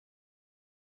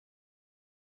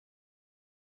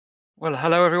Well,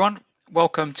 hello everyone.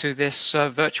 Welcome to this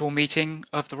virtual meeting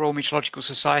of the Royal Meteorological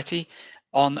Society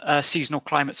on seasonal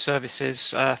climate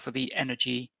services for the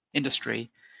energy industry.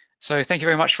 So thank you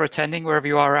very much for attending wherever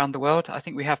you are around the world. I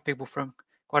think we have people from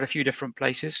quite a few different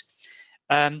places.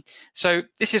 So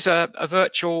this is a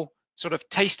virtual sort of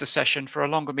taster session for a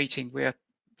longer meeting we're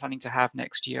planning to have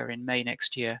next year in May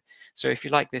next year. So if you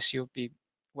like this, you'll be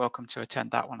welcome to attend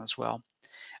that one as well.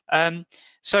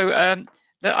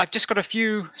 I've just got a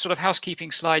few sort of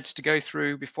housekeeping slides to go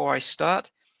through before I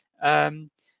start. Just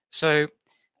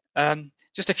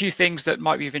a few things that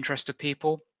might be of interest to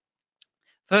people.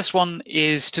 First one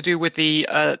is to do with the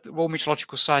Royal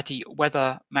Meteorological Society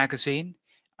weather magazine,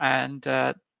 and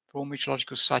Royal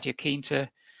Meteorological Society are keen to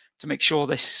make sure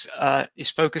this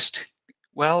is focused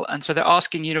well, and so they're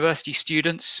asking university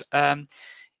students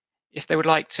if they would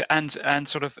like to, and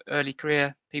sort of early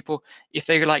career people, if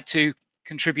they would like to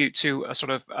contribute to a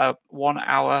sort of 1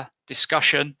 hour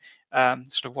discussion,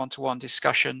 sort of one-to-one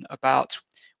discussion about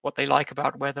what they like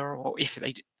about weather, or if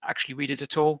they actually read it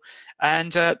at all.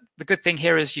 And the good thing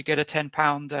here is you get a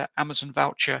 £10 Amazon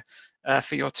voucher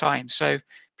for your time. So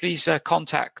please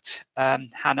contact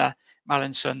Hannah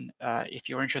Mallinson if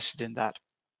you're interested in that.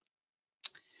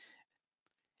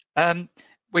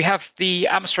 We have the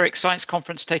Atmospheric Science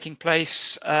Conference taking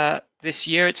place this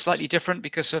year. It's slightly different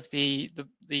because of the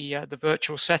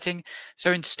virtual setting.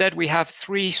 So instead, we have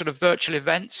 3 sort of virtual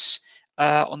events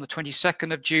on the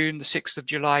 22nd of June, the 6th of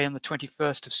July, and the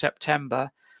 21st of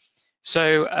September.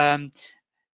 So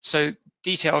so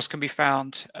details can be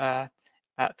found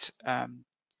at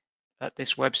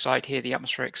this website here, the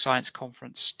Atmospheric Science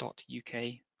Conference.uk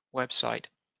website.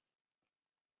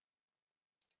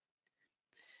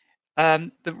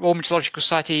 The Royal Meteorological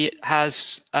Society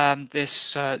has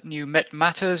this new Met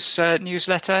Matters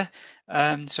newsletter.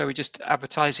 So we're just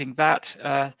advertising that.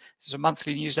 It's a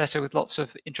monthly newsletter with lots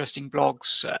of interesting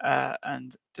blogs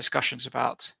and discussions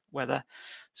about weather.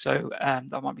 So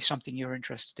that might be something you're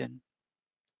interested in.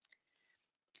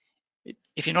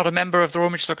 If you're not a member of the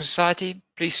Royal Meteorological Society,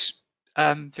 please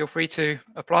feel free to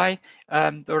apply.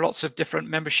 There are lots of different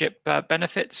membership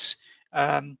benefits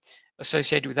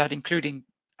associated with that, including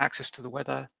access to the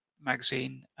weather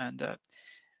magazine and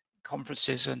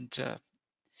conferences and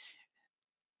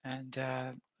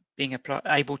being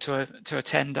able to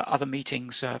attend other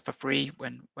meetings for free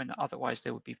when otherwise they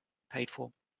would be paid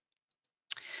for.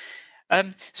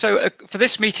 So for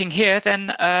this meeting here,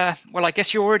 then, well, I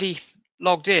guess you're already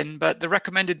logged in, but the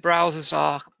recommended browsers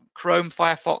are Chrome,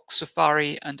 Firefox,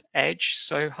 Safari, and Edge.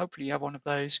 So hopefully you have one of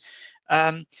those.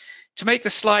 To make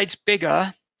the slides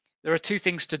bigger, there are 2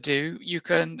 things to do. You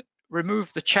can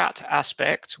remove the chat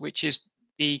aspect, which is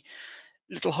the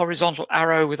little horizontal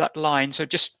arrow with that line. So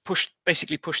just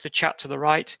basically push the chat to the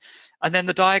right. And then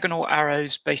the diagonal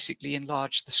arrows basically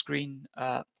enlarge the screen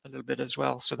a little bit as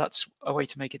well. So that's a way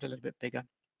to make it a little bit bigger.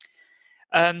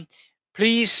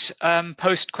 Please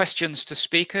post questions to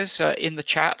speakers in the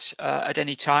chat at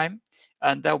any time.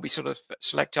 And they'll be sort of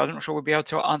selected. I'm not sure we'll be able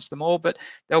to answer them all, but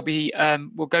they'll be.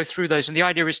 We'll go through those, and the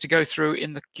idea is to go through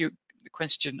in the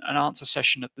question and answer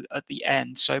session at the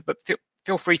end. So, but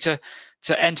feel free to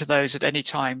enter those at any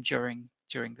time during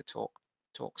the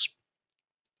talks.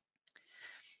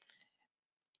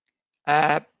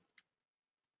 I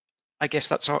guess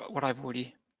that's what I've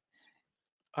already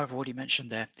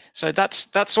mentioned there. So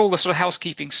that's all the sort of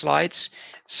housekeeping slides.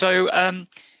 So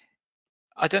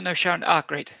I don't know, Sharon.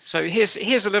 Great. So here's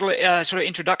a little sort of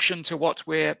introduction to what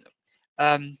we're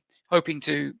hoping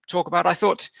to talk about. I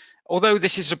thought, although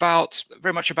this is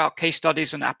very much about case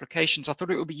studies and applications, I thought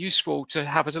it would be useful to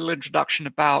have a little introduction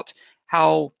about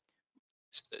how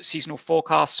seasonal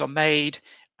forecasts are made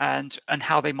and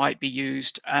how they might be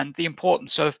used, and the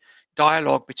importance of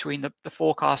dialogue between the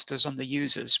forecasters and the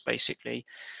users, basically.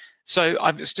 So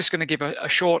I'm just going to give a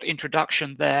short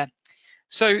introduction there.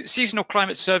 So seasonal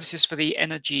climate services for the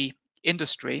energy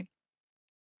industry.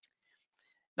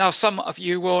 Now, some of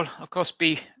you will, of course,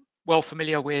 be well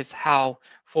familiar with how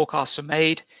forecasts are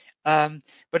made,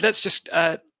 but let's just,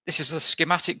 this is a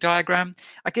schematic diagram.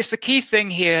 I guess the key thing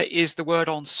here is the word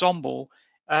ensemble,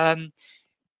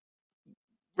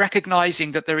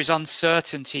 recognizing that there is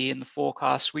uncertainty in the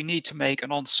forecasts. We need to make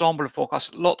an ensemble of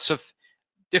forecasts, lots of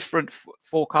different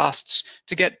forecasts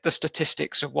to get the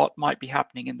statistics of what might be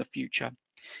happening in the future.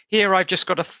 Here I've just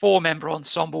got a 4-member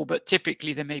ensemble, but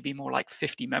typically there may be more like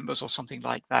 50 members or something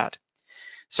like that.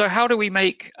 So how do we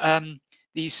make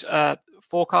these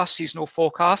forecasts, seasonal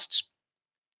forecasts?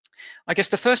 I guess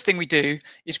the first thing we do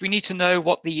is we need to know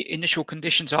what the initial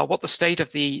conditions are, what the state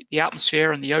of the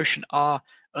atmosphere and the ocean are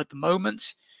at the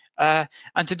moment.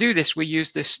 And to do this, we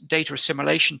use this data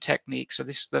assimilation technique. So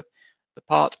this is the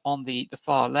part on the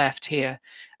far left here.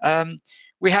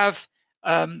 We have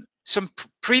some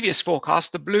previous forecasts.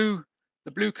 The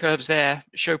blue curves there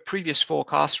show previous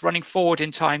forecasts running forward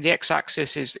in time. The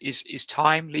x-axis is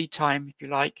time, lead time, if you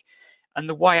like, and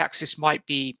the y-axis might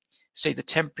be, say, the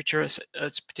temperature at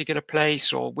a particular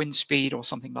place, or wind speed, or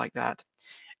something like that.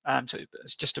 So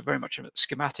it's just very much a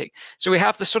schematic. So we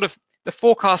have the sort of the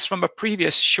forecast from a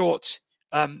previous short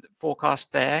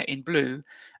forecast there in blue,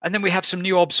 and then we have some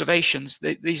new observations.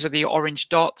 These are the orange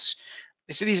dots.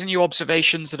 So these are new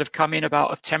observations that have come in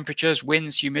of temperatures,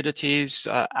 winds, humidities,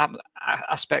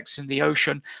 aspects in the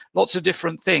ocean, lots of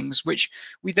different things, which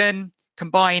we then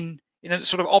combine in a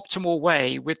sort of optimal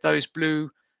way with those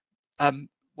blue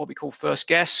what we call first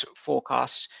guess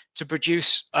forecasts to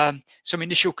produce some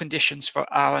initial conditions for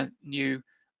our new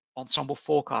ensemble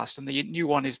forecast. And the new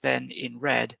one is then in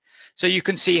red. So you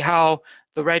can see how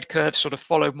the red curves sort of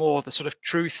follow more the sort of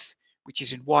truth, which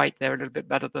is in white. They're a little bit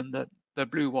better than the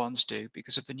blue ones do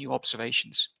because of the new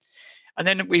observations. And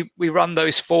then we run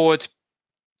those forward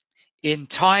in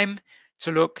time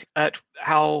to look at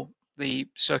how the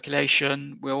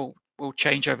circulation will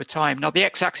change over time. Now the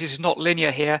x-axis is not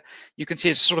linear here. You can see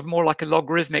it's sort of more like a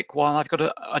logarithmic one. I've got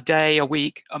a day, a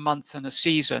week, a month, and a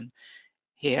season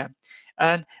here.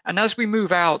 And as we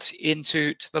move out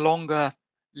into the longer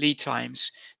lead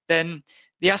times, then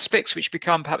the aspects which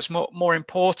become perhaps more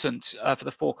important for the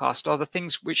forecast are the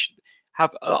things which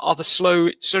are the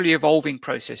slowly evolving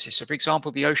processes. So for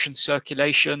example, the ocean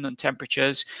circulation and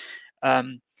temperatures,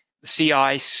 the sea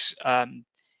ice,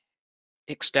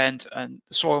 extent, and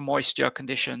the soil moisture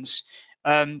conditions.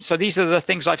 So these are the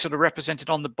things I've sort of represented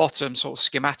on the bottom sort of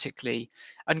schematically.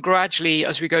 And gradually,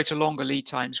 as we go to longer lead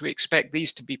times, we expect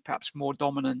these to be perhaps more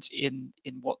dominant in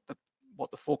what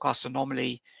the forecast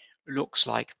anomaly looks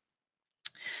like.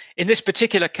 In this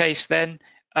particular case, then,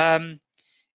 at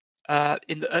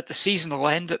the seasonal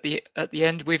end, at the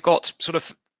end, we've got sort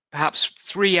of perhaps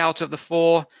 3 out of the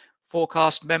 4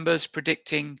 forecast members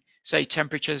predicting, say,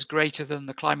 temperatures greater than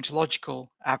the climatological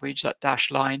average, that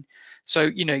dashed line. So,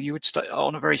 you would start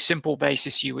on a very simple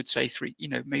basis, you would say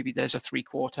maybe there's a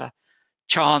 3/4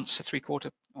 chance, a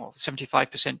 3/4 or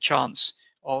 75% chance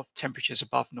of temperatures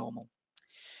above normal.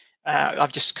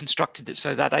 I've just constructed it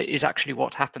so that is actually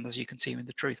what happened, as you can see in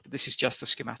the truth, but this is just a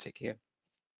schematic here.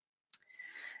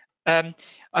 And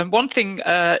one thing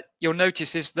you'll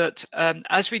notice is that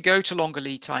as we go to longer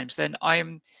lead times, then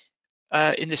I'm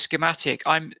in this schematic,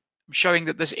 I'm showing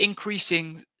that there's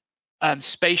increasing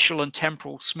spatial and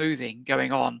temporal smoothing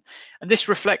going on. And this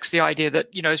reflects the idea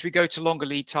that, as we go to longer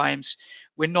lead times,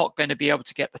 we're not going to be able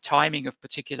to get the timing of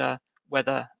particular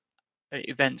weather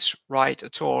events right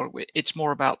at all. It's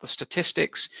more about the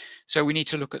statistics. So we need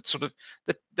to look at sort of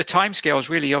the timescales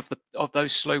really of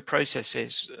those slow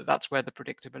processes. That's where the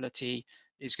predictability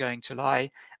is going to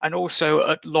lie, and also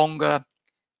at longer,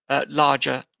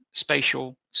 larger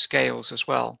spatial scales as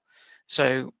well.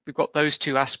 So we've got those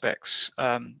two aspects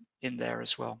in there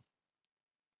as well.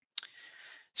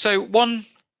 So one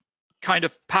kind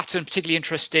of pattern particularly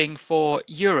interesting for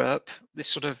Europe, this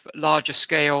sort of larger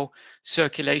scale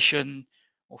circulation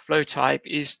or flow type,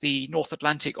 is the North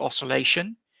Atlantic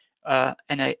Oscillation,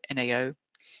 NAO.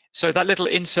 So that little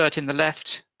insert in the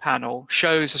left panel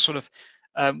shows a sort of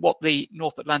what the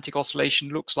North Atlantic Oscillation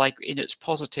looks like in its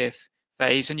positive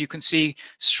phase, and you can see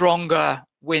stronger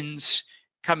winds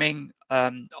coming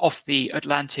off the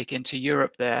Atlantic into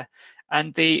Europe there.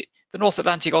 And the North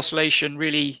Atlantic Oscillation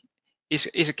really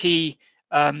is a key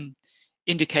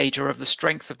indicator of the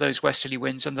strength of those westerly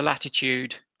winds and the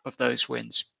latitude of those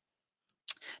winds.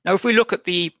 Now, if we look at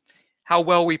how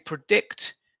well we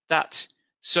predict that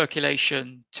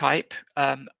circulation type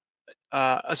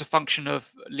as a function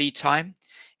of lead time,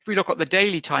 if we look at the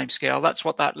daily time scale, that's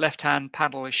what that left-hand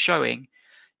panel is showing.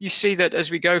 You see that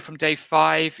as we go from day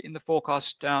 5 in the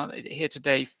forecast down here to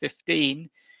day 15,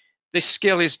 this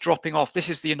skill is dropping off. This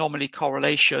is the anomaly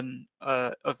correlation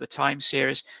of the time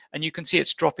series, and you can see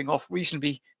it's dropping off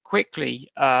reasonably quickly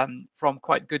from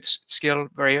quite good skill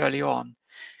very early on.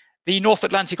 The North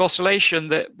Atlantic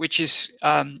Oscillation, which is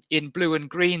in blue and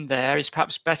green there, is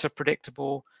perhaps better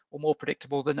predictable or more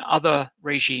predictable than other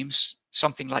regimes,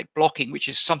 something like blocking, which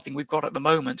is something we've got at the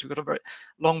moment. We've got a very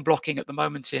long blocking at the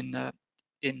moment in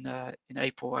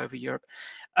April over Europe.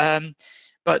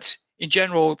 But in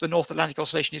general, the North Atlantic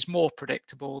Oscillation is more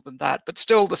predictable than that, but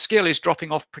still the skill is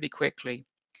dropping off pretty quickly.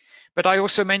 But I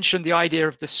also mentioned the idea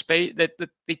of the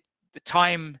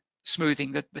time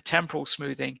smoothing, the temporal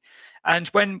smoothing. And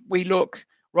when we look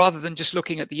rather than just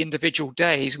looking at the individual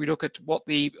days, we look at what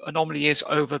the anomaly is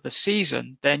over the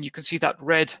season, then you can see that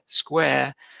red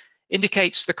square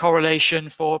indicates the correlation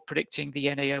for predicting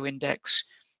the NAO index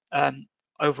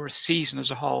over a season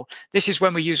as a whole. This is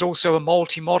when we use also a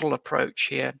multi-model approach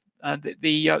here.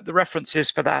 The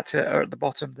references for that are at the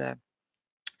bottom there.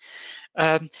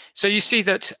 So you see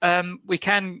that we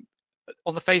can,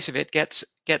 on the face of it, get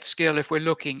skill if we're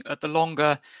looking at the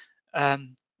longer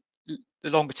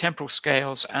temporal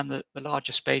scales and the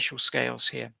larger spatial scales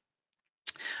here.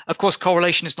 Of course,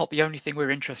 correlation is not the only thing we're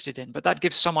interested in, but that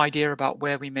gives some idea about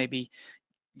where we may be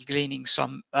gleaning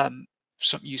some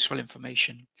useful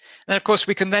information. And of course,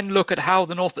 we can then look at how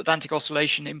the North Atlantic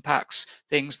Oscillation impacts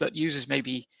things that users may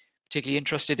be particularly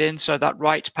interested in. So that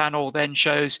right panel then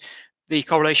shows the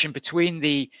correlation between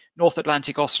the North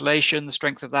Atlantic Oscillation, the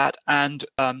strength of that, and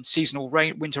seasonal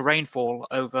winter rainfall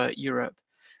over Europe.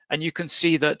 And you can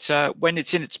see that when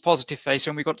it's in its positive phase,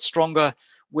 when we've got stronger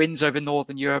winds over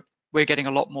Northern Europe, we're getting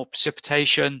a lot more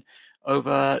precipitation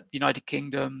over the United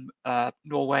Kingdom,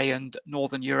 Norway, and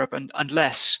Northern Europe, and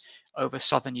less over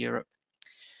Southern Europe.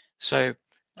 So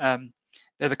they're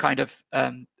the kind of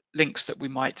links that we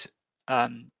might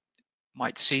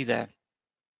see there.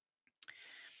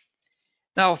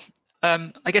 Now,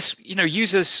 I guess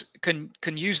users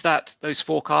can use those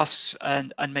forecasts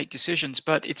and make decisions,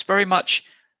 but it's very much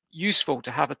useful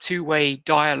to have a two-way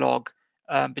dialogue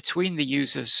between the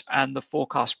users and the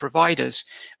forecast providers.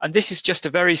 And this is just a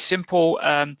very simple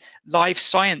live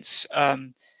science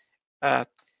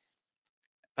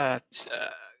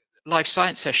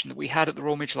session that we had at the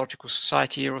Royal Meteorological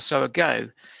Society a year or so ago.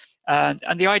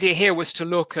 And the idea here was to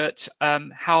look at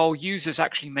how users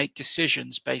actually make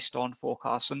decisions based on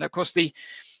forecasts. And of course, the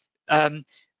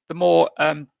more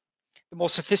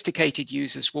sophisticated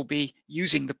users will be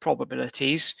using the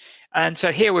probabilities. And so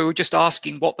here we were just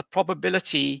asking what the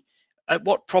probability, at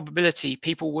what probability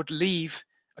people would leave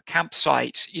a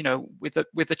campsite, with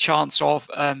the chance of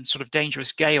sort of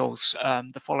dangerous gales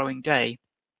the following day.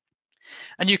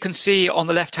 And you can see on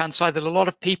the left-hand side that a lot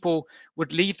of people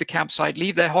would leave the campsite,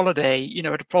 leave their holiday,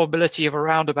 at a probability of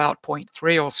around about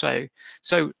 0.3 or so.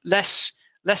 So less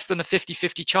than a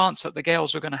 50-50 chance that the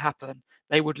gales are going to happen.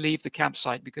 They would leave the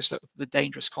campsite because of the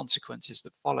dangerous consequences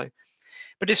that follow.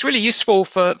 But it's really useful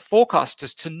for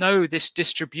forecasters to know this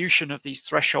distribution of these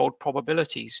threshold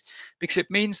probabilities, because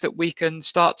it means that we can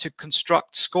start to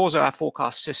construct scores of our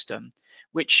forecast system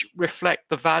which reflect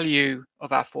the value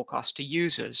of our forecast to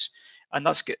users. And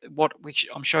that's what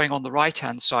I'm showing on the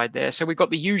right-hand side there. So we've got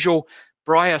the usual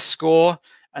Breyer score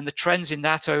and the trends in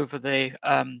that over the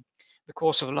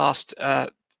course of the last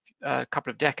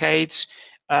couple of decades.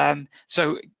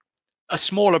 So a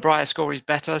smaller Breyer score is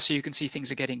better, so you can see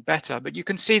things are getting better. But you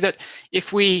can see that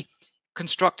if we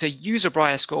construct a user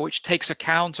Breyer score, which takes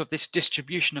account of this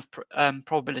distribution of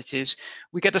probabilities,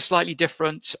 we get a slightly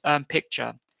different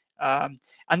picture.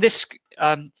 And this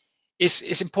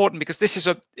is important because this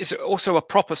is also a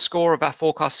proper score of our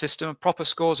forecast system. And proper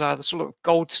scores are the sort of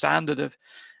gold standard of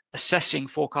assessing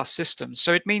forecast systems.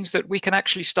 So it means that we can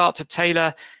actually start to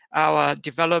tailor our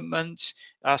development,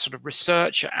 sort of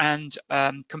research and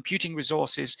computing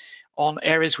resources on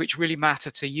areas which really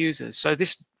matter to users. So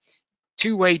this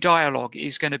two-way dialogue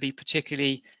is going to be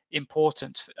particularly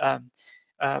important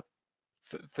for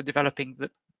developing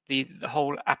the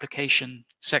whole application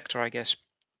sector, I guess.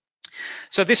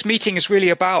 So this meeting is really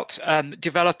about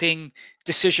developing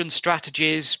decision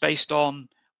strategies based on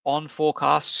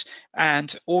forecasts,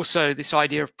 and also this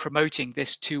idea of promoting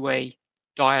this two-way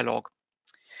dialogue.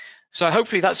 So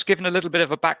hopefully that's given a little bit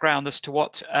of a background as to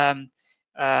what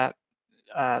how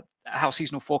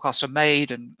seasonal forecasts are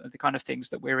made and the kind of things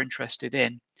that we're interested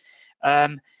in.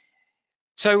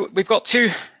 So we've got two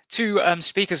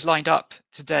speakers lined up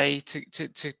today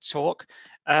to talk.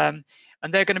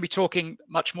 And they're going to be talking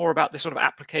much more about the sort of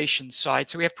application side.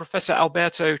 So we have Professor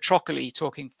Alberto Troccoli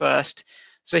talking first.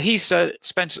 So he's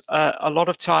spent a lot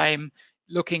of time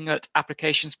looking at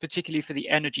applications, particularly for the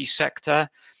energy sector,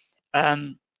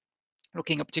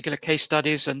 looking at particular case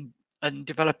studies and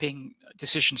developing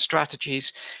decision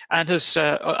strategies, and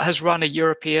has run a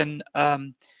European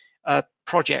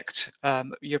project,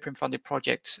 European-funded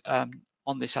project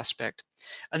on this aspect.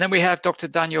 And then we have Dr.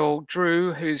 Daniel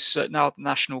Drew, who's now at the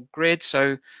National Grid,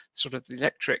 so sort of the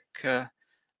electric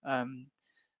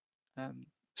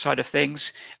side of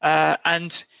things.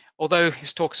 And although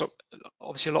his talk's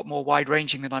obviously a lot more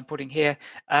wide-ranging than I'm putting here,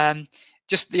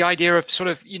 just the idea of sort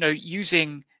of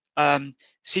using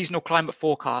seasonal climate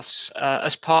forecasts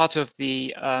as part of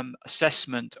the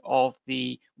assessment of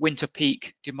the winter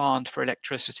peak demand for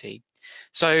electricity.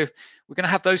 So we're going to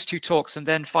have those two talks, and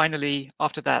then finally,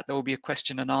 after that, there will be a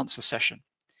question and answer session.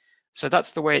 So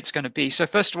that's the way it's going to be. So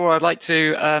first of all, I'd like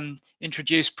to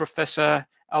introduce Professor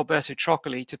Alberto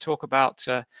Troccoli to talk about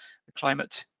the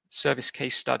climate service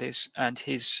case studies and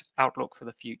his outlook for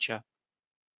the future.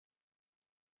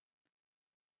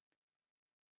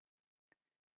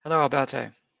 Hello,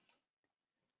 Alberto.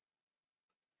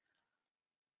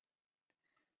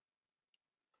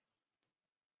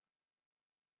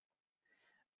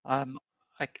 I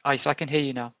can hear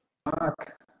you now.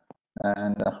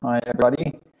 And hi,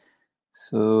 everybody.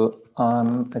 So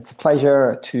it's a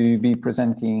pleasure to be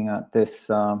presenting at this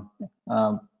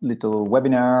little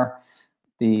webinar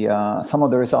some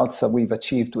of the results that we've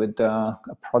achieved with a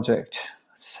project,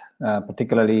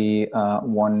 particularly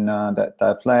one that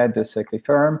I've led, the Circle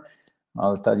Firm.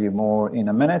 I'll tell you more in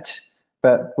a minute,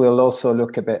 but we'll also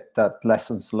look a bit at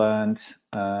lessons learned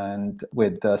and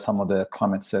with some of the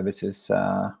climate services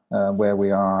where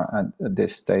we are at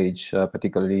this stage,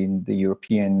 particularly in the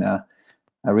European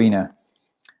arena.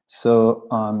 So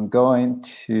I'm going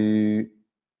to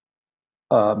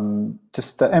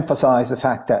just emphasize the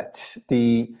fact that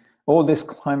all these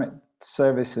climate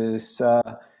services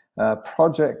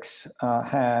projects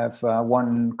have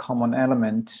one common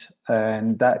element,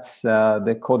 and that's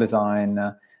the co-design.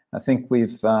 I think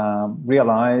we've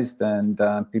realized, and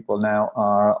people now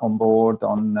are on board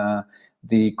on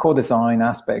the co-design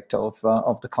aspect of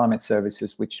the climate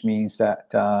services, which means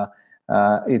that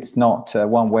it's not a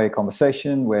one-way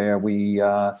conversation where we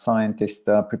scientists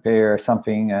prepare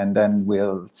something and then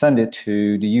we'll send it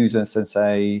to the users and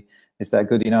say, is that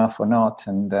good enough or not?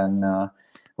 And then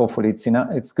hopefully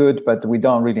it's good, but we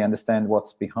don't really understand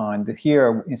what's behind.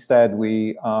 Here, instead,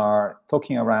 we are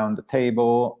talking around the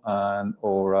table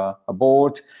or a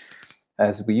board,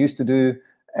 as we used to do,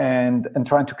 and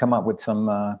trying to come up with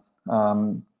some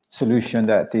solution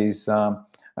that is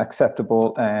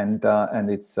acceptable and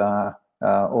it's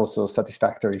also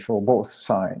satisfactory for both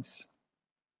sides.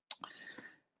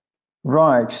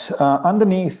 Right,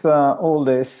 underneath all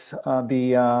this, on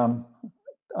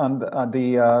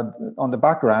the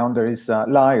background, there is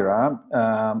Lyra.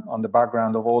 On the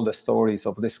background of all the stories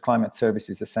of this climate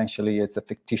services, essentially, it's a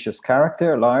fictitious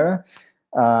character, Lyra.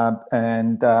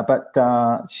 But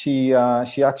she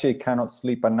actually cannot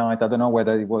sleep at night. I don't know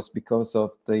whether it was because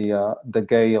of the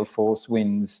gale force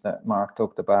winds that Mark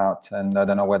talked about, and I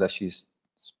don't know whether she's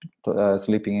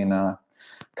sleeping in a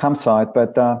campsite.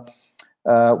 But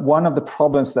one of the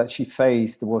problems that she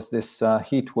faced was this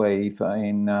heat wave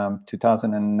in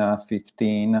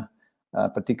 2015,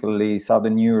 particularly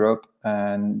Southern Europe,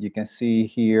 and you can see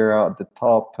here at the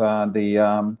top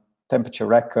the temperature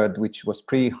record, which was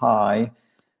pretty high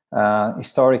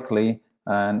historically,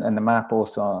 and the map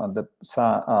also at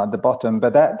the bottom.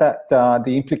 But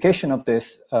the implication of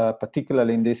this,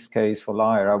 particularly in this case for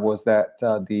Lyra, was that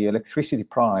the electricity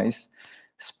price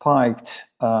spiked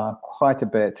quite a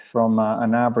bit from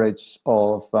an average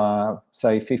of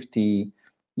say 50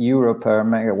 euro per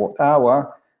megawatt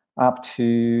hour up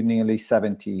to nearly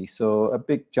 70. So a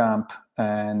big jump,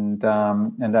 and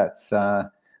that's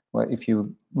well, if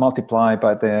you multiply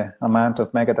by the amount of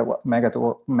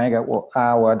megawatt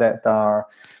hour that are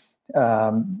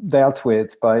dealt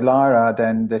with by Lyra,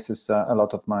 then this is a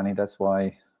lot of money. That's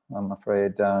why I'm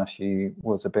afraid she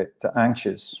was a bit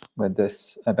anxious with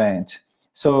this event.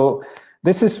 So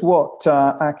this is what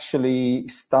actually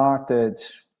started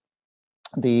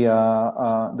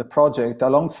the project,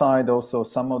 alongside also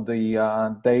some of the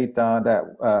data that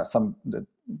the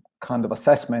kind of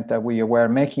assessment that we were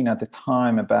making at the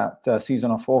time about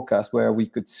seasonal forecast, where we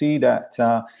could see that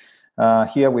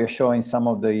here we are showing some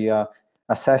of the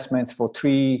assessments for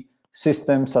 3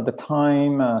 systems at the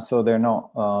time. So they're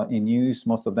not in use.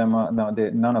 Most of them are,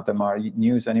 none of them are in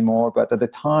use anymore. But at the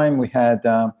time we had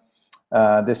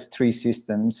these 3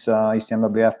 systems,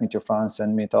 ECMWF, Meteor France,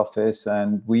 and Met Office,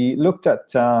 and we looked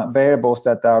at variables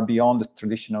that are beyond the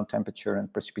traditional temperature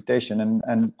and precipitation,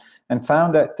 and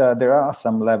found that there are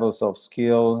some levels of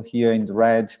skill here in the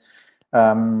red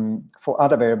for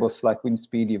other variables like wind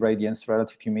speed, irradiance,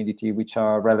 relative humidity, which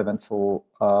are relevant for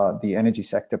the energy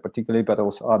sector particularly, but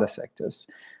also other sectors.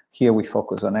 Here we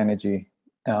focus on energy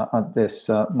at this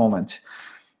moment.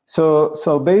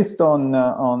 So based on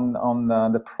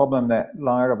the problem that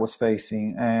Lyra was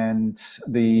facing, and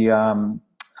the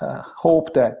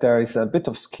hope that there is a bit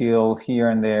of skill here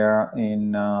and there,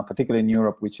 in particularly in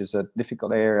Europe, which is a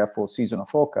difficult area for seasonal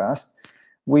forecast,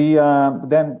 we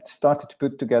then started to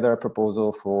put together a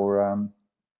proposal for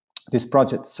this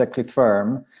project, Secli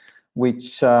Firm,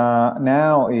 which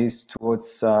now is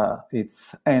towards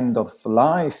its end of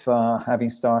life, having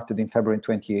started in February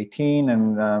 2018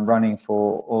 and running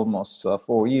for almost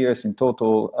 4 years in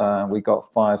total. We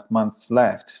got 5 months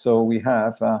left, so we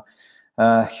have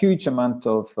a huge amount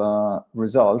of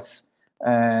results,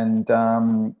 and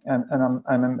I'm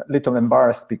a little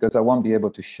embarrassed because I won't be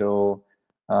able to show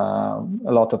a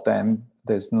lot of them.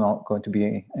 There's not going to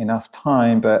be enough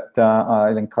time, but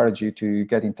I'll encourage you to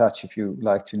get in touch if you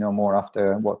like to know more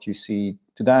after what you see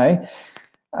today.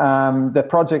 The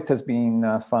project has been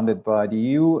funded by the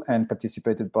EU and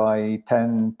participated by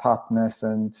 10 partners,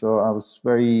 and so I was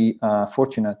very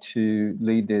fortunate to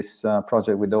lead this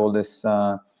project with all this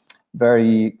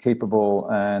very capable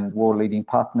and world-leading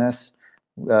partners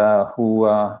who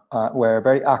were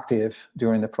very active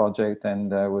during the project,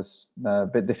 and it was a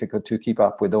bit difficult to keep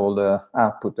up with all the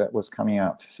output that was coming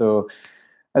out. So,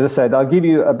 as I said, I'll give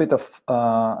you a bit of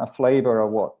a flavor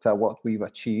of what we've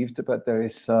achieved, but there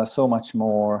is so much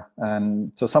more,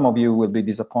 and so some of you will be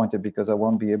disappointed because I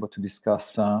won't be able to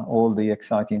discuss all the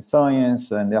exciting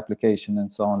science and the application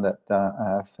and so on that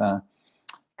have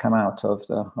come out of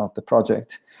the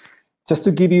project. Just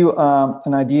to give you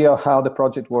an idea of how the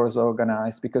project was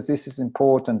organized, because this is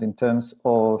important in terms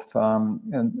of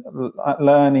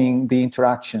learning the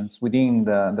interactions within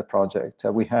the project.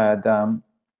 We had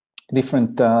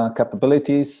different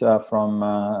capabilities from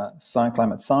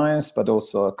climate science, but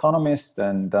also economists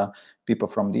and people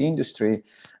from the industry.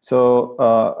 So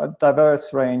a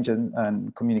diverse range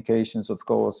and communications, of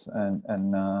course,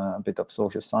 and a bit of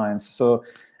social science, so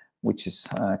which is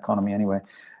economy anyway.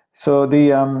 So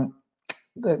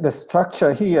the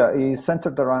structure here is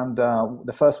centered around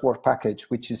the first work package,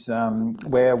 which is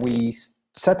where we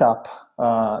set up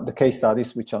the case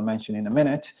studies, which I'll mention in a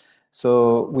minute.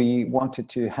 So we wanted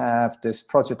to have this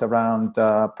project around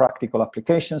practical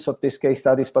applications of these case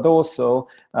studies, but also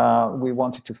we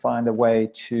wanted to find a way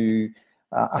to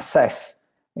assess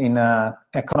in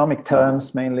economic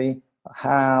terms mainly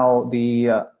how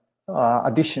the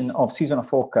addition of seasonal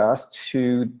forecast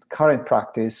to current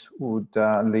practice would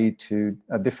lead to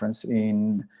a difference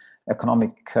in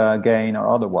economic gain or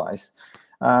otherwise.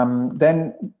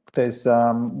 Then there's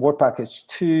work package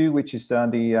 2, which is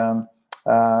where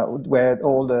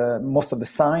most of the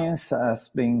science has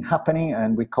been happening,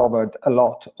 and we covered a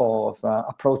lot of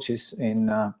approaches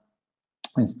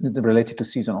related to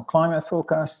seasonal climate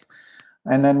forecast.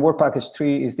 And then work package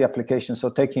 3 is the application, so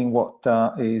taking what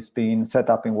is being set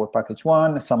up in work package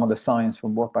 1, some of the science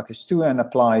from work package 2, and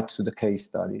apply it to the case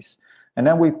studies. And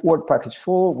then with work package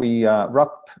 4, we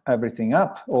wrap everything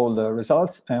up, all the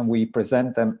results, and we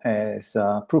present them as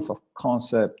proof of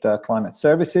concept climate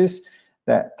services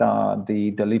that are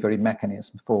the delivery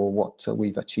mechanism for what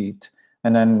we've achieved.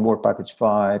 And then work package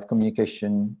 5,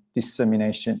 communication,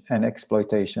 dissemination, and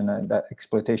exploitation. And that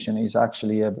exploitation is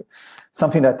actually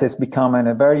something that has become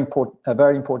a very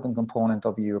important component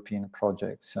of European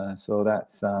projects. So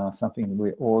that's something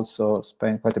we also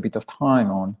spend quite a bit of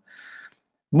time on.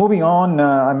 Moving on,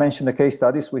 I mentioned the case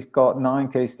studies. We've got 9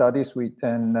 case studies,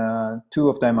 and 2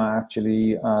 of them are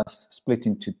actually split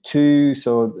into 2.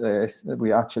 So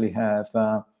we actually have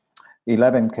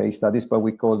 11 case studies, but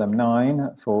we call them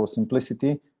 9 for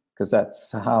simplicity, because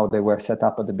that's how they were set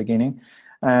up at the beginning.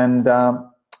 And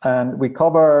we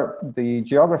cover the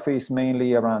geographies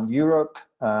mainly around Europe.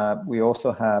 We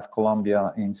also have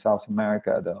Colombia in South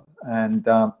America, though. And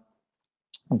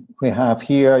we have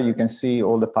here, you can see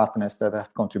all the partners that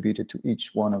have contributed to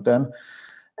each one of them.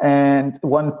 And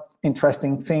one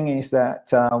interesting thing is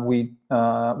that we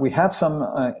have some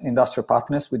industrial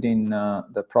partners within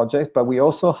the project, but we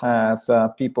also have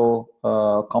people,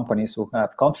 companies who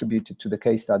have contributed to the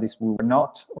case studies who were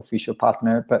not official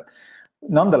partner, but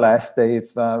nonetheless, they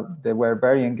were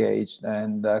very engaged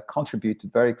and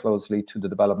contributed very closely to the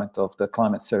development of the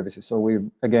climate services. So we're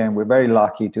very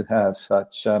lucky to have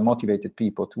such motivated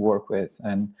people to work with,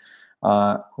 and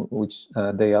which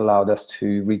they allowed us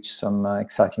to reach some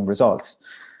exciting results.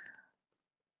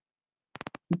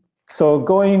 So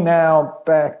going now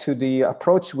back to the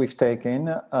approach we've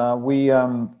taken,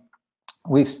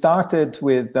 we've started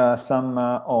with some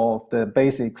of the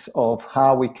basics of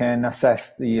how we can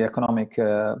assess the economic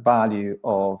value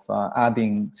of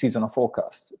adding seasonal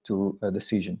forecast to a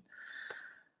decision.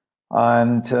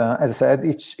 And as I said,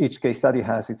 each case study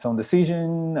has its own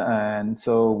decision, and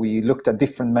so we looked at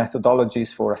different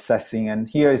methodologies for assessing. And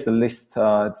here is the list,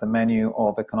 it's a menu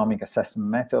of economic assessment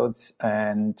methods,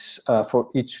 and for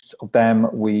each of them,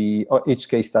 each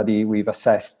case study, we've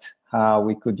assessed how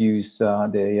we could use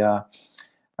the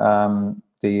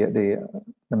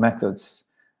methods.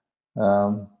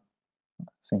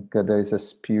 think there is a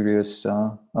spurious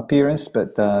appearance,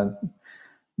 but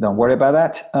don't worry about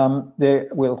that. They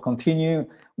will continue.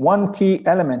 One key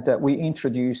element that we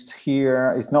introduced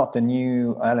here is not a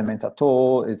new element at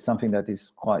all. It's something that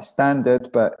is quite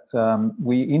standard, but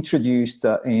we introduced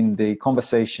in the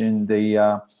conversation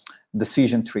the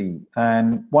decision tree.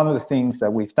 And one of the things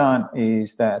that we've done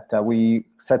is that we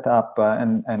set up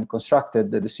and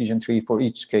constructed the decision tree for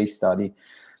each case study.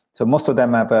 So most of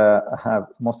them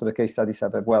most of the case studies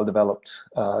have a well-developed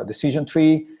decision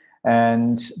tree.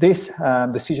 And these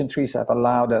decision trees have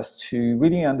allowed us to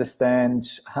really understand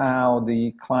how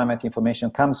the climate information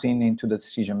comes into the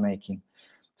decision making.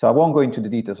 So I won't go into the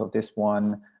details of this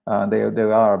one. They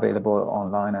are available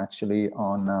online, actually,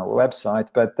 on our website.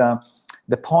 But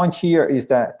the point here is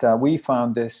that we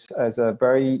found this as a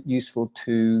very useful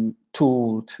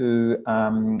tool to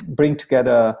bring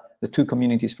together the two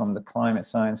communities from the climate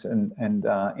science and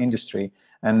industry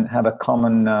and have a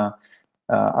common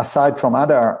aside from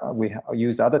we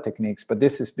use other techniques, but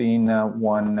this has been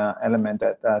one element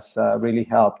that has really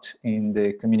helped in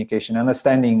the communication,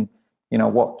 understanding,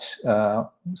 what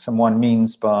someone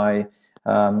means by,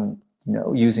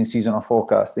 using seasonal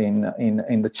forecast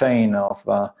in the chain of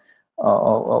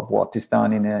what is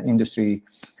done in an industry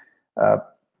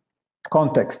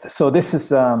context. So this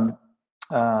is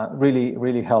really,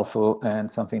 really helpful and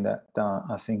something that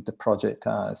I think the project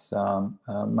has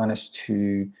managed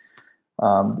to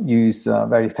use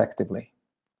very effectively.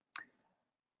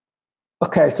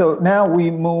 Okay, so now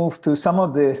we move to some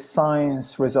of the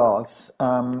science results.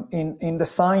 In the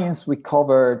science we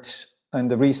covered, in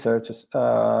the research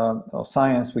or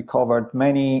science, we covered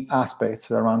many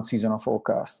aspects around seasonal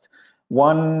forecast.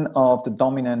 One of the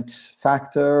dominant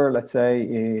factor, let's say,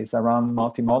 is around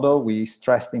multimodal. We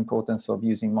stress the importance of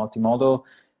using multimodal.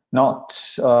 Not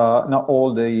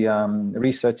all the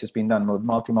research has been done with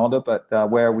multimodal, but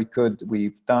where we could,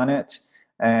 we've done it,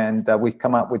 and we've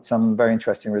come up with some very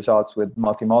interesting results with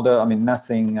multimodal. I mean,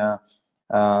 nothing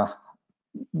that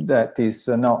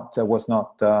was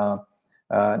not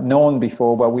known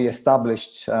before, but we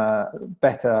established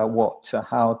better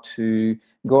how to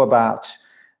go about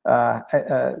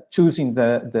choosing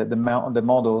the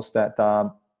models that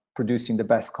are producing the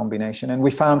best combination. And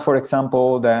we found, for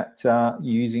example, that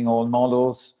using all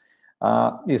models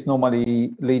is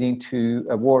normally leading to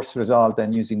a worse result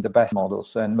than using the best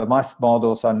models. And the best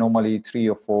models are normally 3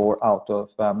 or 4 out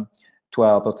of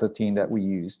 12 or 13 that we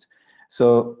used.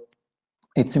 So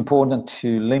it's important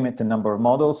to limit the number of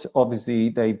models. Obviously,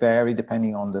 they vary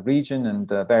depending on the region and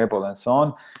the variable and so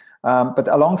on. But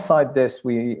alongside this,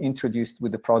 we introduced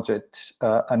with the project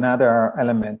another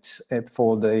element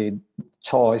for the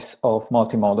choice of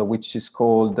multimodal, which is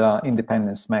called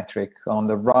independence metric. On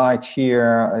the right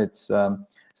here, it's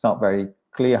not very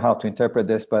clear how to interpret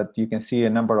this, but you can see a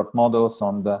number of models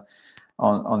on the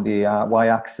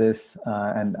y-axis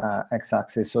and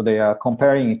x-axis. So they are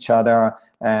comparing each other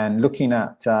and looking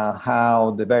at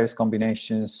how the various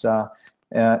combinations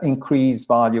increase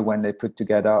value when they put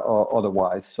together or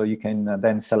otherwise. So you can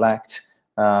then select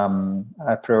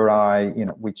a priori,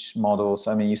 which models.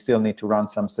 I mean, you still need to run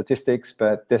some statistics,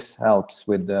 but this helps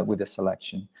with the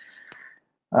selection.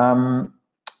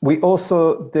 We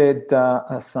also did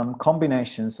some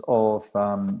combinations of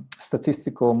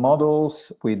statistical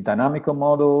models with dynamical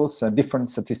models, different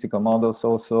statistical models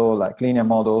also, like linear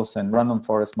models and random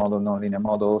forest model, non-linear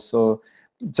models. So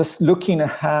just looking at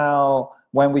how,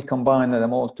 when we combine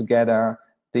them all together,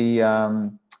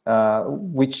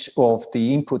 which of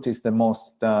the input is the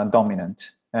most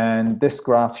dominant. And this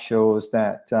graph shows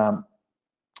that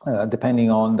depending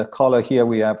on the color here,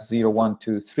 we have 0, 1,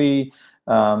 2, 3.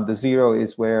 The 0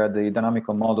 is where the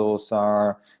dynamical models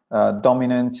are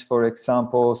dominant, for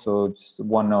example. So just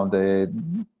one of the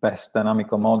best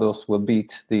dynamical models will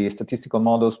beat the statistical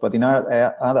models. But in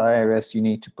other areas, you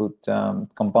need to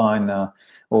combine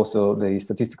also the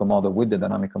statistical model with the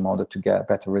dynamical model to get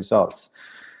better results.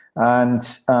 And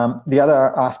the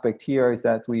other aspect here is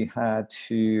that we had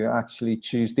to actually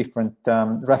choose different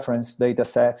reference data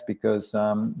sets, because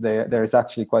there is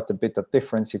actually quite a bit of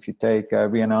difference if you take a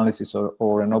reanalysis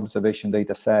or an observation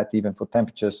data set, even for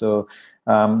temperature. So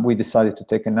we decided to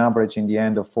take an average in the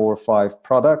end of 4 or 5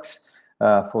 products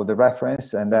for the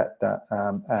reference, and that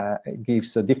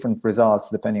gives different results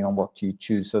depending on what you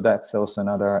choose. So that's also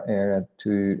another area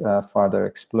to further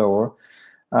explore.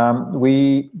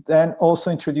 We then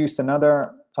also introduced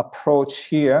another approach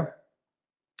here.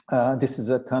 This is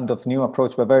a kind of new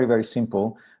approach, but very, very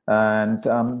simple. And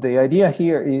the idea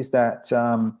here is that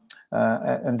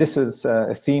and this is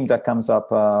a theme that comes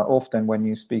up often when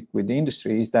you speak with the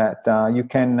industry, is that you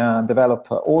can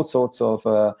develop all sorts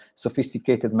of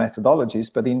sophisticated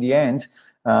methodologies, but in the end,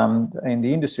 in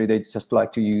the industry, they just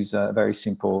like to use a very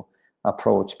simple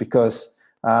approach, because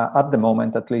at the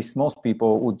moment, at least, most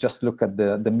people would just look at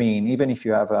the mean. Even if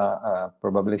you have a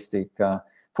probabilistic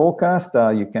forecast,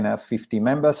 you can have 50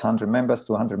 members, 100 members,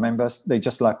 200 members. They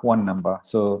just like one number.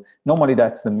 So normally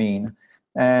that's the mean.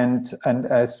 And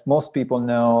as most people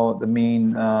know, the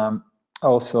mean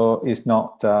also is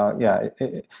not,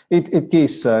 it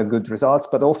gives good results,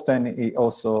 but often it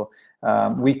also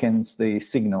weakens the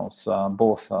signals,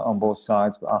 both on both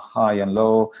sides, high and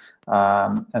low.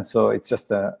 And so it's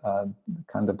just a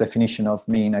kind of definition of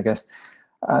mean, I guess.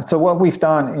 So what we've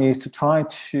done is to try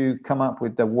to come up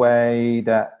with a way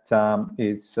that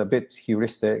is a bit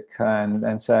heuristic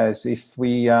and says, if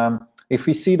we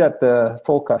see that the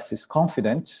forecast is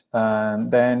confident,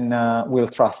 then we'll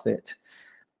trust it.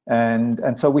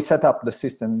 And so we set up the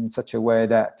system in such a way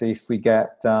that if we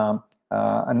get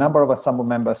a number of ensemble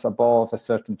members above a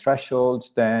certain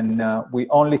threshold, then we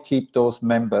only keep those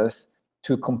members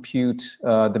to compute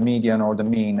the median or the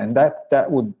mean, and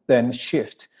that would then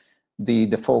shift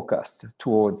the forecast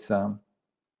towards the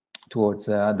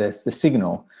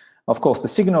signal. Of course, the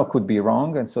signal could be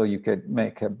wrong, and so you could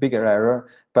make a bigger error.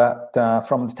 But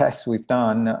from the tests we've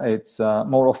done, it's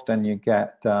more often you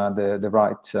get the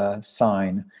right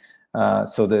sign,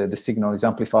 so the signal is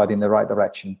amplified in the right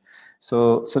direction.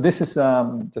 So this is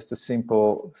just a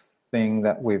simple thing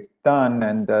that we've done,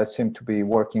 and seem to be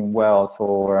working well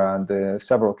for the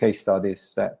several case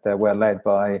studies that were led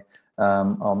by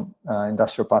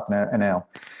industrial partner NL.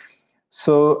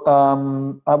 So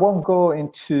I won't go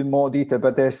into more detail,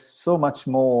 but there's so much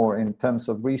more in terms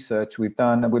of research we've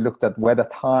done. We looked at weather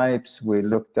types, we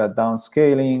looked at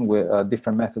downscaling, with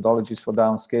different methodologies for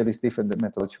downscaling, different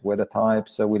methodologies for weather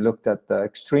types. So we looked at the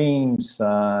extremes,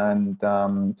 and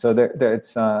so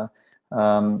it's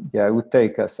it would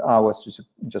take us hours to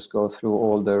just go through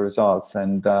all the results.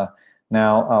 And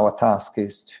now our task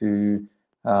is to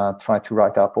try to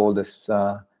write up all this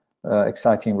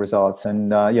exciting results.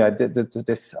 And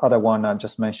this other one I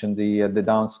just mentioned, the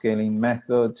downscaling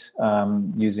method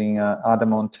using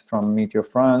Adamant from Meteor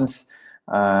France,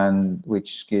 and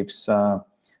which gives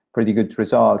pretty good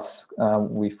results.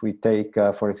 If we take,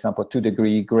 for example,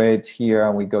 2-degree grid here,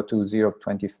 and we go to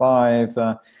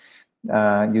 0.25,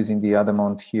 using the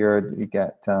Adamant here, you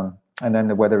get, and then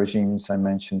the weather regimes I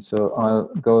mentioned. So I'll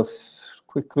go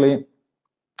quickly.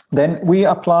 Then we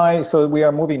apply, so we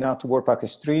are moving now to work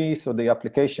package 3. So the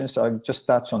applications, I just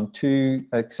touch on 2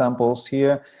 examples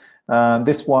here.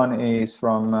 This one is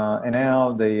from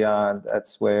NL.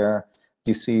 That's where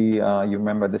you see, you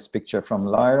remember this picture from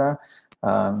Lyra.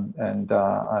 And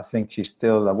I think she's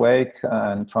still awake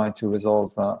and trying to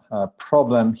resolve a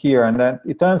problem here. And then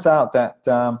it turns out that,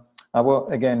 I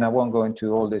won't go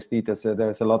into all these details.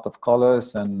 There's a lot of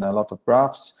colors and a lot of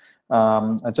graphs.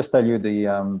 I'll just tell you the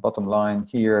bottom line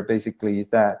here basically is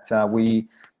that we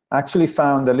actually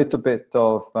found a little bit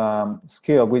of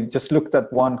skill. We just looked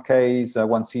at one case,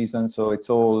 one season, so it's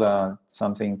all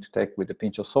something to take with a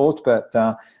pinch of salt. But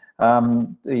the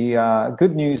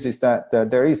good news is that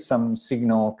there is some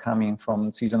signal coming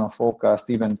from seasonal forecast,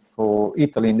 even for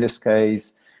Italy in this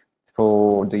case,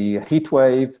 for the heat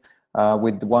wave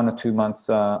with 1 or 2 months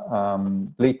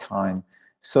lead time.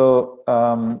 So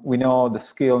we know the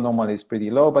skill normally is pretty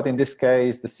low, but in this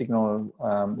case, the signal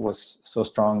was so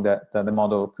strong that the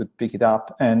model could pick it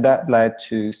up, and that led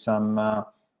to some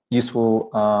useful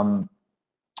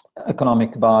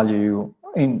economic value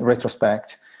in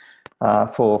retrospect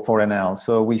for NL.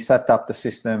 So we set up the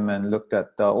system and looked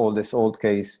at all these old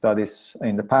case studies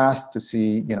in the past to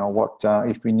see, what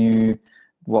if we knew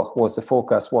what was the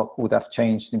forecast, what would have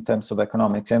changed in terms of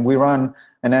economics. And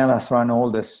NL has run all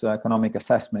this economic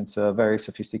assessments, very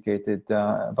sophisticated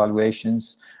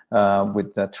evaluations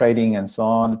with trading and so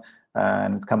on,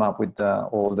 and come up with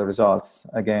all the results.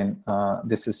 Again,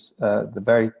 this is the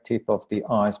very tip of the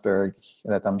iceberg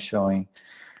that I'm showing.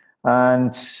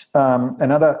 And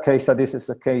another case study, this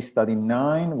is a case study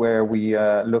 9, where we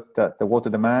looked at the water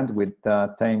demand with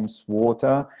Thames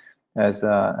Water as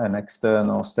an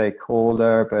external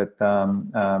stakeholder, but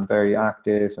very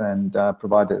active, and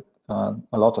provided a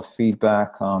lot of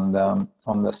feedback on the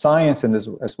science and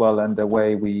as well, and the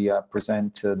way we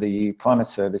present the climate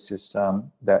services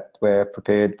that were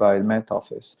prepared by the Met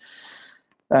Office.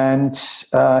 And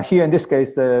here in this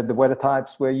case, the weather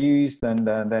types were used, and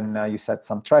then you set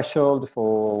some threshold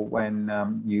for when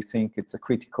you think it's a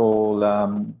critical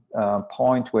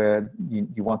point where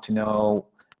you want to know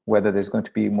whether there's going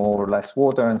to be more or less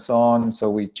water and so on. So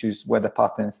we choose weather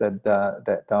patterns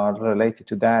that are related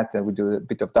to that, and we do a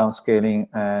bit of downscaling,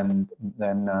 and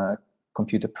then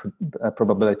compute a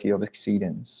probability of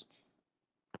exceedance.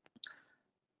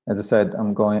 As I said,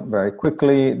 I'm going very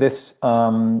quickly. This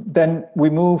then we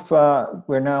move.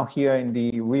 We're now here in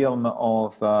the realm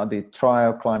of the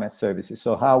trial climate services.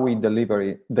 So how we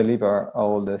deliver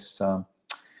all this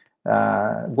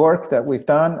work that we've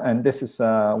done, and this is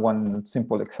one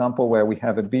simple example where we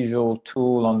have a visual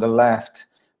tool on the left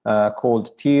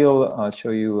called Teal. I'll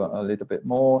show you a little bit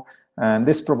more, and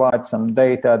this provides some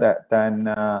data that then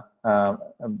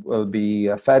will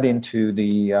be fed into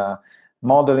the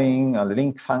modeling,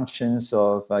 link functions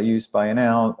of used by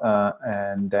NL,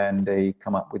 and then they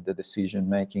come up with the decision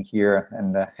making here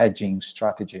and the hedging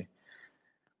strategy.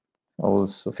 All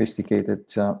sophisticated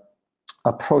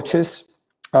approaches.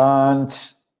 And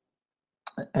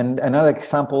another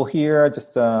example here,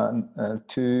 just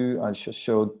two. I just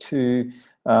showed two.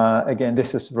 Again,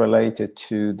 this is related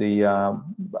to the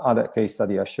other case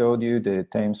study I showed you, the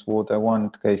Thames Water 1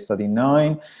 case study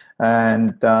 9,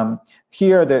 and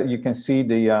here that you can see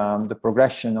the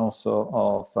progression also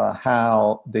of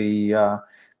how the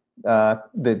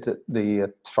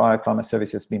trial climate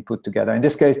service has been put together. In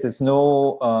this case, there's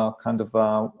no kind of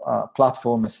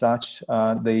platform as such.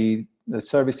 The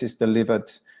service is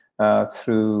delivered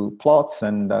through plots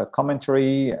and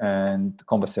commentary and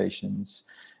conversations.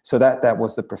 So that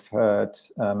was the preferred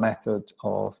method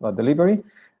of delivery.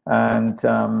 And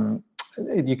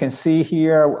you can see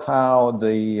here how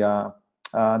the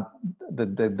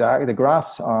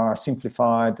graphs are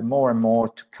simplified more and more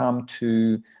to come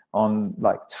to on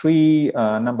like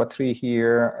number 3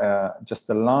 here, just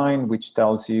a line which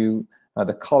tells you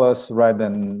the colors red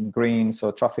and green,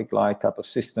 so traffic light type of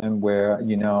system where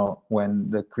you know when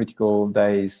the critical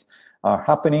days are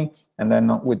happening. And then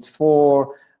with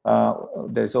 4,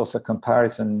 there's also a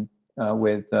comparison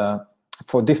with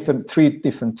for 3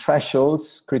 different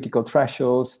thresholds, critical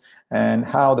thresholds, and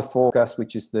how the forecast,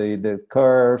 which is the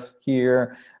curve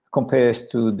here, compares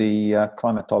to the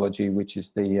climatology, which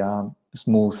is the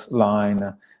smooth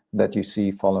line that you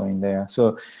see following there.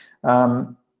 So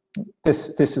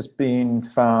this has been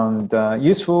found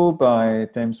useful by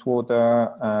Thames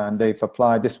Water, and they've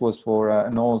applied. This was for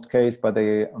an old case, but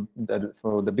they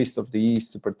for the Beast of the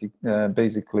East,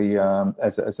 basically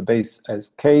as a base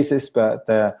as cases. But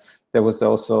there was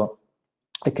also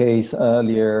a case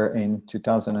earlier in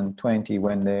 2020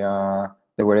 when they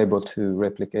were able to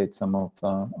replicate some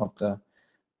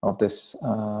of this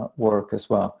work as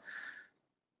well,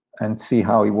 and see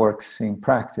how it works in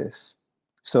practice.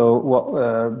 So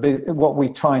what we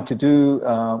tried to do,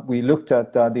 we looked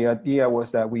at the idea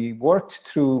was that we worked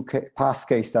through past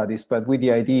case studies, but with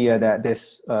the idea that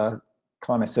this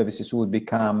climate services would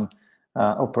become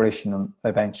operational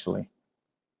eventually.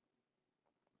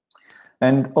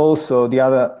 And also the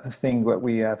other thing that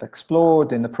we have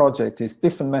explored in the project is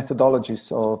different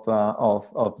methodologies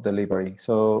of delivery.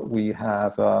 So we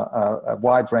have a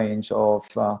wide range of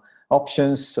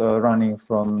options running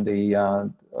from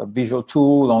the visual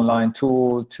tool, online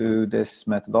tool, to this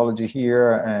methodology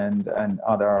here, and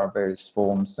other various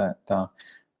forms that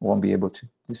won't be able to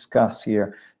discuss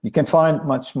here. You can find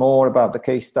much more about the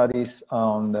case studies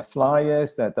on the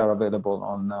flyers that are available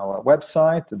on our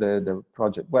website, the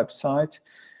project website.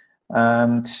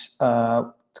 And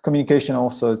communication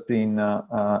also has been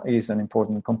is an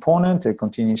important component. It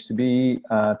continues to be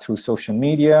through social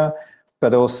media,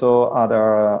 but also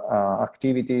other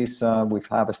activities. We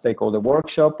have a stakeholder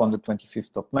workshop on the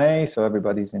 25th of May, so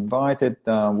everybody's invited.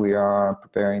 We are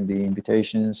preparing the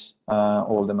invitations,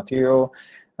 all the material.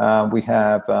 We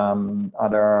have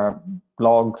other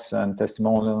blogs and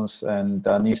testimonials and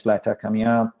newsletter coming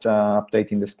out,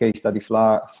 updating this case study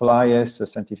flyers, the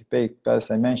scientific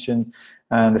papers I mentioned,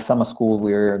 and the summer school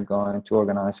we're going to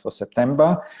organize for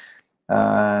September.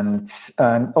 And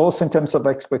also in terms of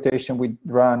exploitation, we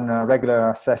run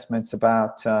regular assessments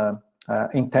about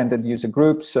intended user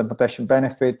groups, potential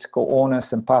benefit,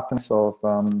 co-owners and patterns of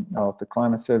the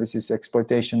climate services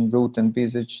exploitation route,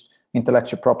 envisaged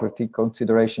intellectual property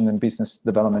consideration, and business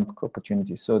development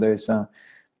opportunities. So there's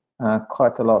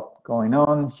quite a lot going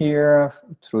on here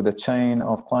through the chain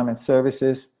of climate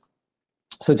services.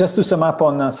 So just to sum up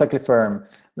on Cyclifirm,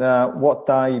 what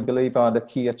I believe are the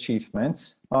key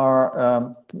achievements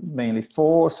are mainly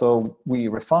 4. So we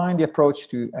refined the approach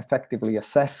to effectively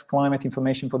assess climate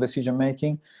information for decision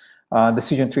making.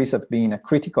 Decision trees have been a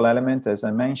critical element, as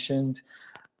I mentioned.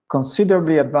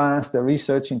 Considerably advanced the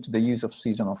research into the use of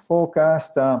seasonal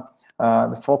forecast.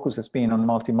 The focus has been on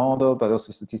multimodal, but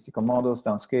also statistical models,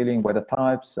 downscaling, weather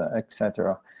types,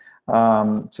 etc.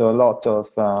 So a lot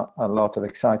of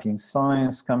exciting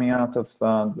science coming out of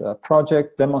the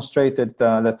project. Demonstrated.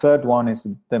 The third one is a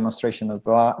demonstration of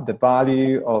the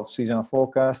value of seasonal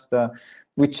forecast,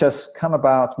 which has come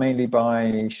about mainly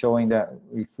by showing that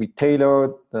if we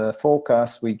tailor the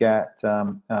forecast, we get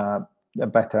a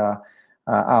better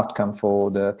outcome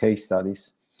for the case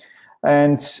studies.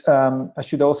 And I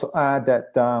should also add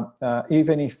that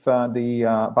even if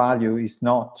the value is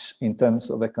not in terms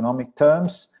of economic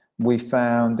terms, we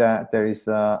found that there is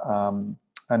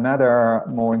another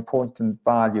more important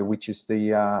value, which is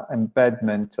the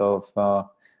embedment of,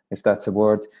 if that's a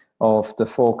word, of the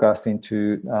forecast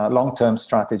into long-term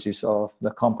strategies of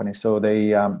the company. So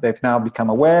they've now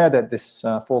become aware that this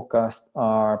forecasts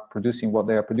are producing what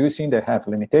they are producing. They have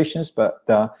limitations, but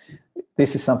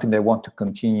this is something they want to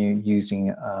continue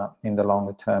using in the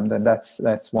longer term. And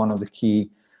that's one of the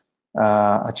key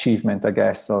achievement, I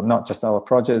guess. So not just our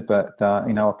project, but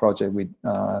in our project, we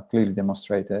clearly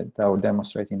demonstrated or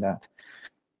demonstrating that.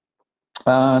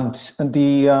 And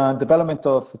the development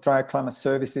of dry climate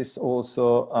services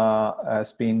also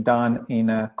has been done in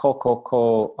a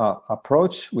co-co-co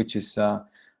approach, which is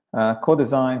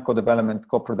co-design, co-development,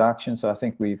 co-production. So I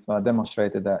think we've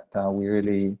demonstrated that we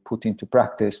really put into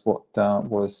practice what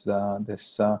was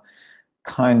this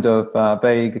kind of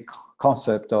vague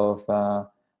concept of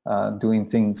doing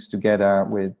things together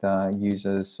with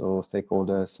users or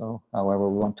stakeholders, or however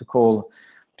we want to call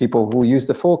people who use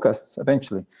the forecast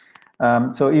eventually.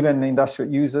 So even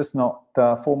industrial users, not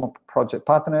former project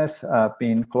partners, have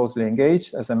been closely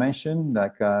engaged, as I mentioned,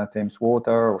 like Thames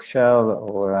Water or Shell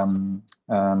or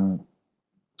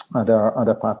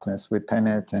other partners with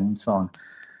Tenet and so on.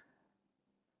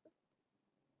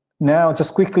 Now,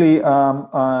 just quickly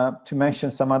to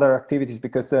mention some other activities,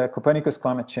 because the Copernicus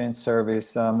Climate Change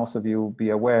Service, most of you will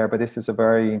be aware, but this is a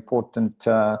very important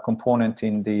component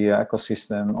in the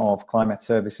ecosystem of climate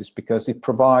services, because it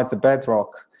provides a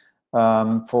bedrock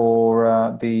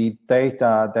for the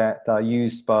data that are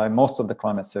used by most of the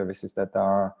climate services that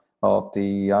are of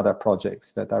the other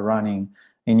projects that are running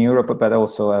in Europe, but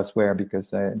also elsewhere, because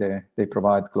they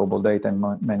provide global data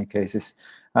in many cases.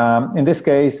 In this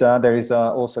case, there is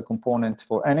also a component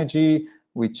for energy,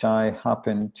 which I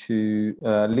happen to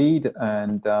lead,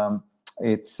 and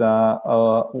it's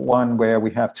one where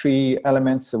we have three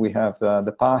elements. So we have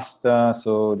the past,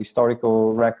 so the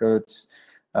historical records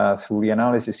through the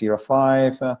analysis year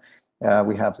 5.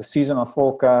 We have the seasonal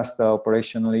forecast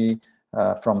operationally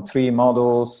from 3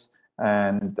 models,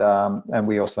 and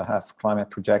we also have climate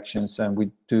projections, and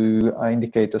we do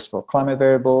indicators for climate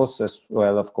variables as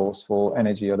well, of course, for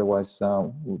energy, otherwise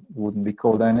wouldn't be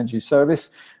called energy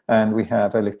service. And we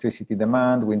have electricity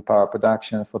demand, wind power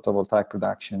production, photovoltaic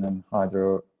production, and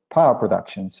hydro power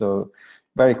production. So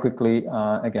very quickly,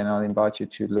 again, I'll invite you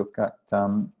to look at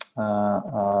the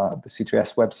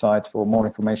C3S website for more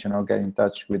information, or get in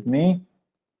touch with me.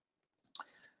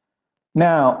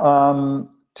 Now,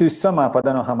 to sum up, I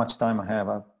don't know how much time I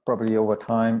have. Probably over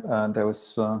time. There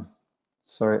was,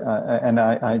 sorry, and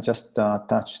I just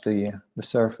touched the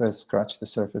surface, scratched the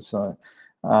surface. Sorry,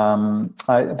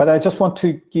 but I just want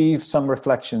to give some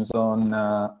reflections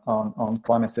on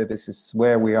climate services,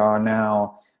 where we are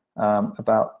now,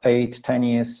 about 8-10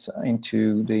 years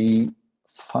into the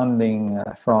funding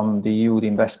from the EU, the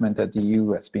investment that the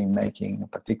EU has been making,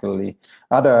 particularly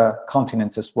other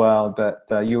continents as well, but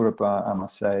Europe, I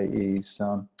must say, is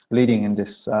leading in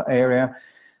this area,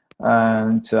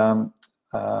 and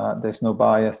there's no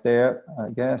bias there, I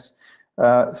guess.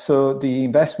 So the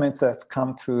investments that have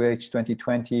come through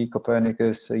H2020,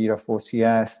 Copernicus,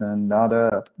 ERA4CS, and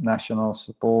other national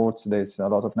supports, there's a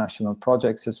lot of national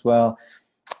projects as well,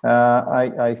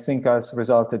 I think has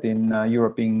resulted in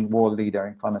Europe being world leader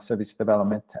in climate service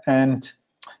development. And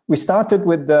we started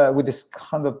with this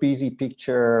kind of busy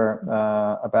picture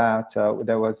about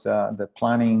there was the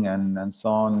planning and so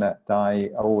on, that I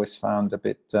always found a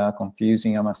bit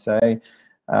confusing, I must say.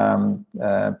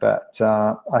 But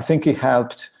I think it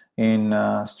helped in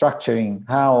structuring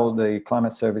how the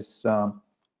climate service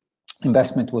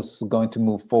investment was going to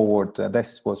move forward.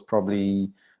 This was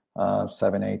probably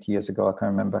 7-8 years ago, I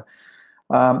can't remember.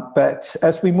 But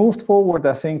as we moved forward,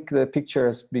 I think the picture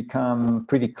has become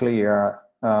pretty clear.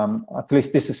 At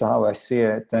least this is how I see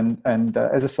it. And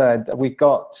as I said, we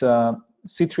got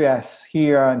C3S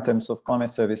here in terms of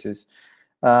climate services,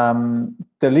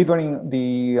 delivering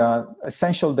the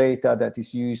essential data that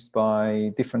is used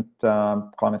by different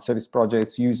climate service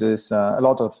projects uses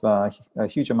a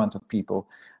huge amount of people.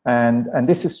 And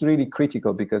this is really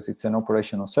critical because it's an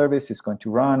operational service. It's going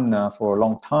to run for a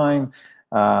long time.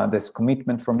 There's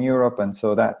commitment from Europe, and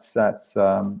so that's it's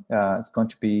going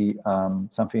to be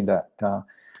something that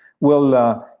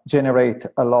will generate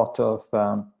a lot of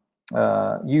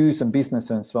use and business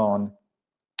and so on.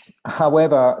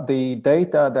 However, the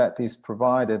data that is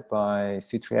provided by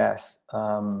C3S,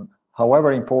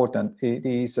 however important, it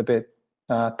is a bit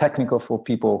technical for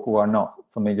people who are not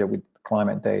familiar with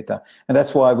climate data. And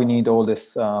that's why we need all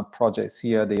these projects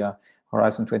here, the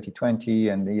Horizon 2020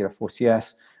 and the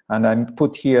ERA4CS. And I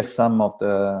put here some of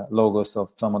the logos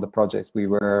of some of the projects we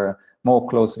were more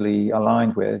closely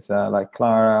aligned with, like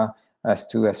Clara,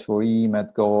 S2, S4E,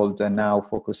 MedGold, and now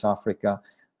Focus Africa,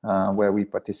 where we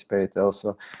participate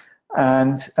also.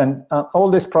 And all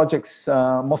these projects,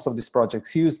 most of these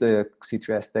projects use the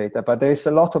C3S data, but there's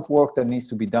a lot of work that needs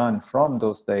to be done from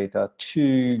those data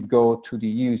to go to the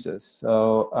users.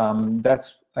 So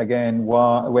that's, again,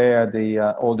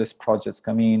 where all these projects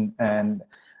come in, and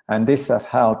this has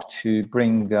helped to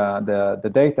bring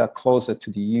the data closer to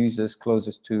the users,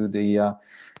 closer to the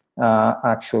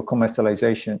actual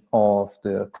commercialization of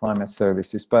the climate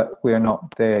services, but we are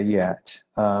not there yet,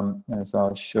 as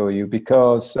I'll show you,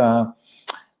 because so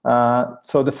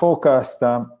the forecast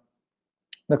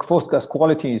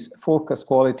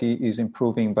quality is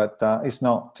improving, but it's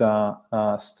not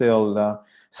still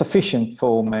sufficient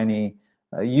for many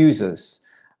users,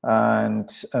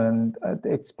 and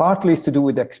it's partly to do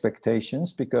with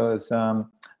expectations, because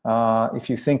if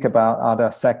you think about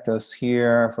other sectors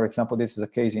here, for example, this is a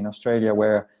case in Australia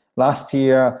where last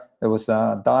year there was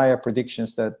dire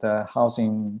predictions that the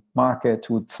housing market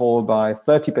would fall by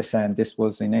 30%. This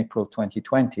was in April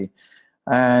 2020.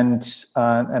 And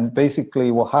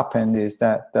basically what happened is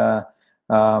that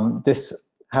this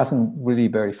hasn't really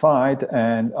verified.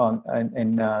 And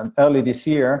in early this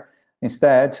year,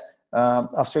 instead,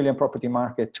 Australian property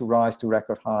market to rise to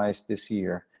record highs this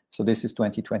year. So this is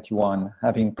 2021,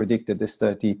 having predicted this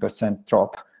 30%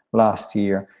 drop last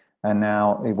year, and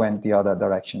now it went the other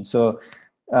direction. So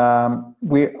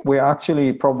we're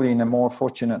actually probably in a more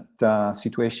fortunate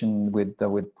situation with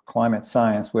climate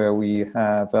science, where we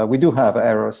do have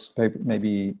errors,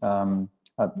 maybe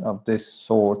of this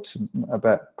sort,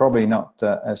 but probably not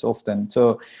as often.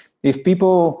 So if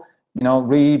people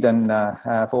read and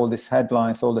have all these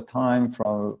headlines all the time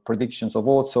from predictions of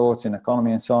all sorts in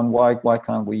economy and so on, why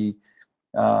can't we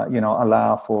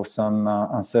allow for some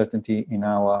uncertainty in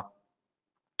our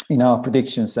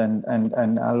predictions, and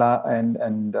allow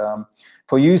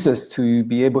for users to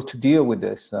be able to deal with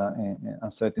this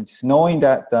uncertainties, knowing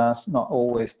that not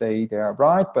always they are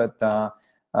right, but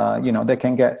they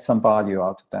can get some value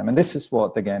out of them. And this is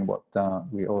what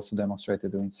we also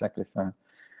demonstrated doing Seclifern.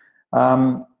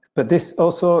 But this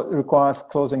also requires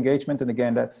close engagement, and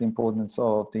again, that's the importance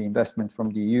of the investment from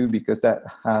the EU, because that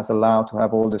has allowed to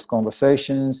have all these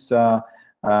conversations,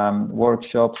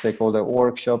 workshops, stakeholder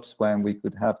workshops, when we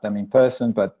could have them in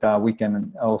person, but we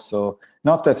can also,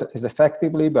 not as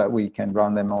effectively, but we can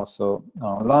run them also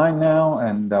online now,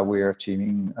 and we're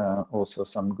achieving also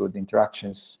some good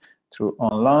interactions through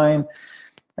online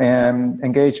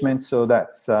engagement, so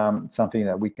that's something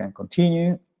that we can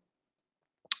continue.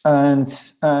 And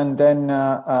then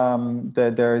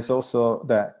there is also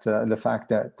the fact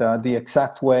that the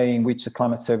exact way in which the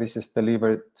climate service is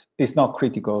delivered is not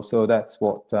critical. So that's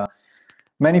what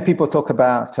many people talk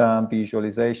about,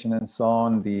 visualization and so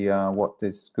on, what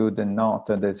is good and not.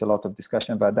 And there's a lot of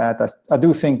discussion about that. I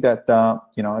do think that a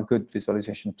good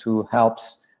visualization tool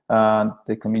helps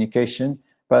the communication,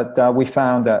 but we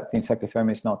found that in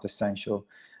Seclifern is not essential.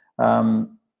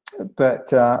 But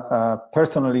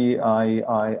personally,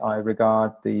 I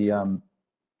regard the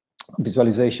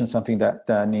visualization something that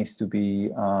needs to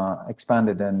be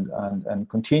expanded and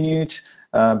continued,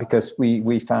 because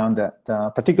we found that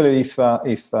particularly if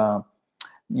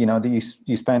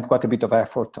you spend quite a bit of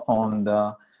effort on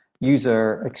the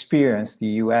user experience,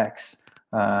 the UX,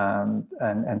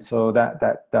 and so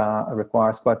that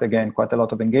requires quite a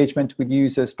lot of engagement with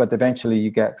users, but eventually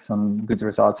you get some good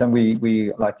results. And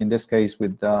we like in this case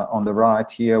with on the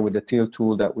right here with the Teal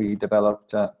tool that we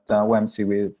developed at WEMC,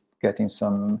 we're getting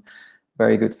some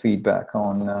very good feedback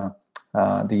on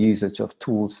the usage of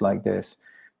tools like this,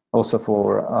 also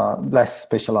for less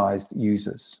specialized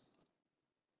users.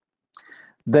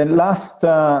 The last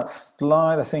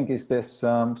slide, I think, is this.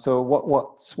 So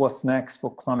what's next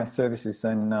for climate services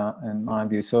in my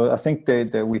view? So I think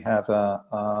that we have.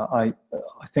 I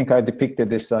think I depicted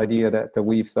this idea that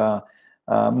we've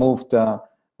moved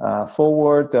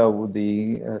forward.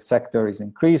 The sector is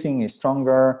increasing, is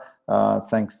stronger,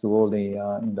 thanks to all the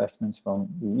investments from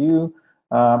EU.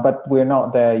 But we're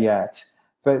not there yet.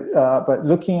 But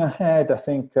looking ahead, I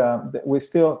think that we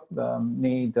still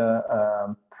need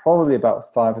probably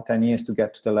about 5 or 10 years to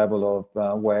get to the level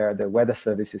of where the weather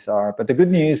services are. But the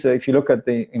good news, if you look at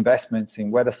the investments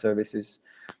in weather services,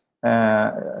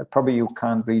 probably you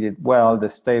can't read it well, the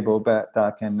stable, but I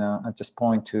can just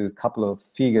point to a couple of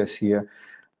figures here.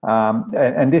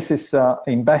 And this is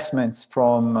investments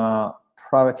from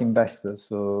private investors.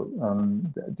 So,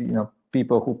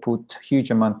 people who put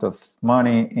huge amount of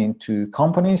money into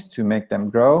companies to make them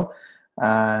grow.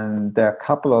 And there are a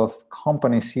couple of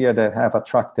companies here that have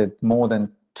attracted more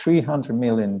than 300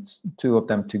 million, two of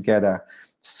them together.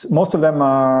 Most of them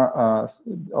are,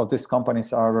 of these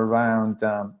companies are around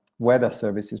weather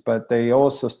services, but they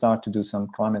also start to do some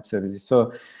climate services.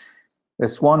 So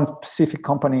there's one specific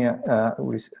company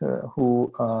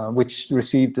which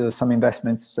received some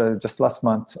investments just last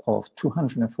month of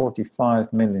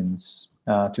 245 million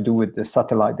to do with the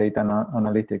satellite data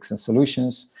analytics and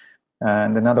solutions.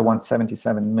 And another one,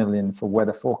 77 million for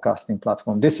weather forecasting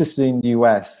platform. This is in the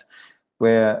US,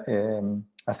 where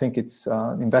I think it's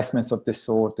investments of this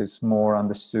sort is more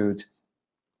understood.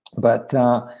 But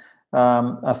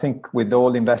I think with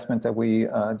all the investment that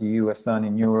the EU has done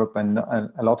in Europe, and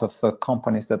a lot of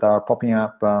companies that are popping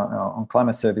up on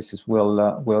climate services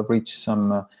will reach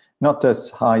some, not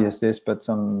as high as this, but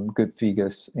some good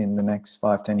figures in the next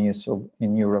 5-10 years so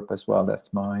in Europe as well.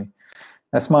 That's my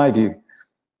view.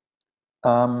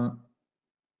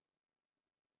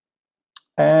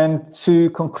 And to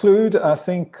conclude, I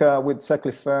think with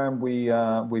Seclifirm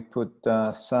we put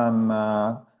some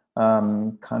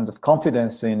kind of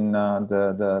confidence in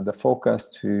the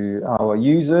forecast to our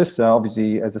users.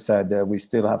 Obviously, as I said, we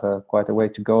still have quite a way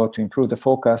to go to improve the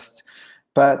forecast,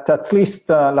 but at least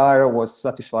Lyra was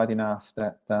satisfied enough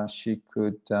that she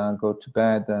could go to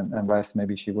bed and rest.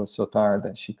 Maybe she was so tired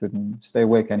that she couldn't stay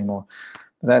awake anymore.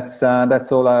 That's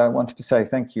all I wanted to say.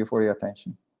 Thank you for your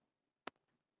attention.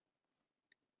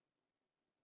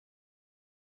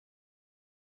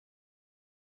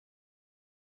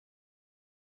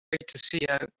 Great to see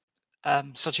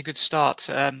such a good start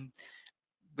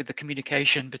with the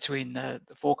communication between the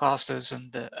forecasters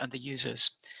and the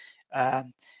users.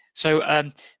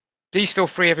 So please feel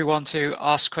free, everyone, to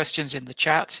ask questions in the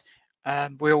chat.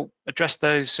 We'll address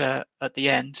those at the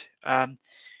end.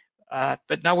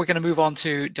 But now we're going to move on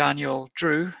to Daniel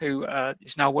Drew, who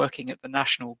is now working at the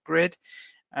National Grid.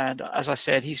 And as I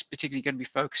said, he's particularly going to be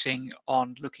focusing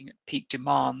on looking at peak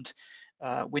demand,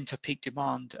 winter peak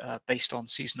demand based on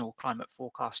seasonal climate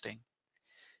forecasting.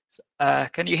 So,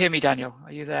 can you hear me, Daniel?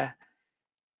 Are you there?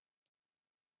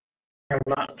 Very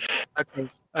much. Okay,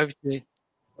 over to you.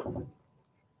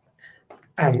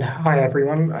 And hi,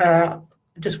 everyone. I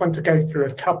just want to go through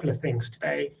a couple of things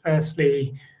today.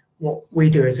 Firstly, what we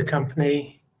do as a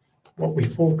company, what we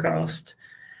forecast,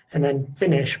 and then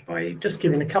finish by just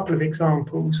giving a couple of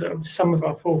examples of some of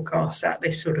our forecasts at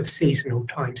this sort of seasonal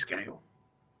timescale.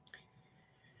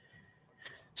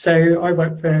 So I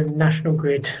work for National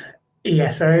Grid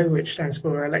ESO, which stands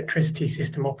for Electricity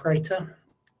System Operator.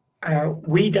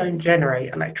 We don't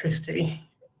generate electricity.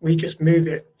 We just move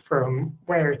it from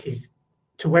where it is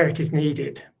to where it is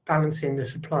needed, balancing the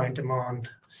supply and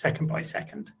demand second by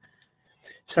second.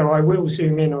 So I will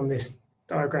zoom in on this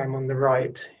diagram on the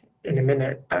right in a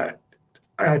minute, but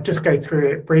just go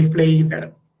through it briefly.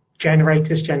 The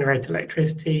generators generate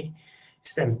electricity.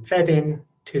 It's then fed in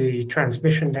to the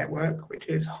transmission network, which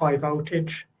is high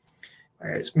voltage,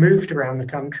 where it's moved around the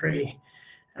country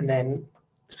and then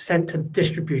sent to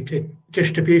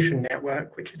distribution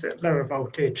network, which is at lower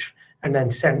voltage, and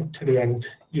then sent to the end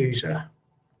user.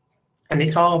 And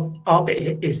it's our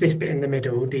bit is this bit in the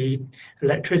middle. The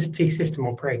electricity system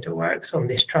operator works on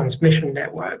this transmission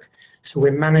network. So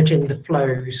we're managing the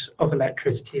flows of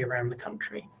electricity around the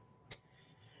country.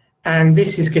 And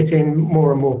this is getting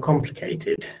more and more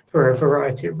complicated for a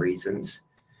variety of reasons.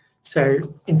 So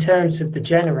in terms of the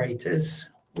generators,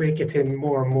 we're getting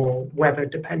more and more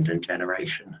weather-dependent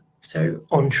generation. So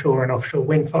onshore and offshore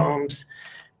wind farms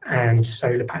and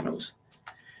solar panels.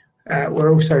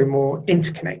 We're also more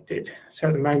interconnected. So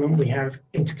at the moment we have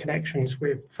interconnections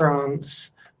with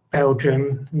France,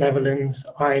 Belgium, Netherlands,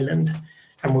 Ireland,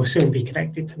 and we'll soon be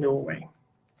connected to Norway.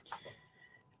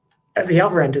 At the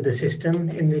other end of the system,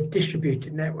 in the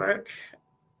distributed network,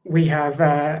 we have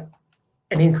an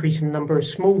increase in the number of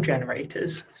small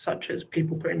generators, such as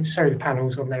people putting solar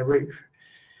panels on their roof.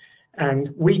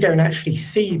 And we don't actually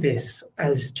see this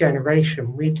as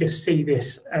generation. We just see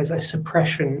this as a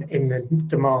suppression in the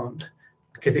demand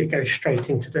because it goes straight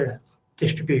into the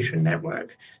distribution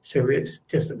network. So it's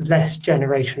just less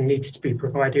generation needs to be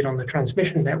provided on the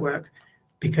transmission network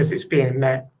because it's being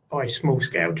met by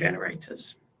small-scale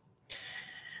generators.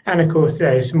 And of course,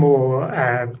 there's more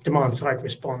demand-side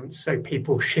response, so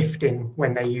people shifting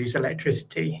when they use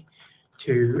electricity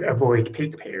to avoid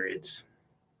peak periods.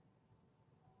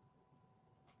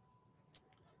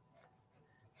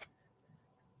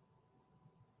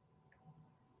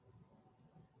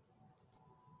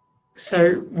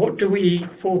 So what do we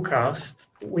forecast?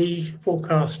 We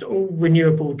forecast all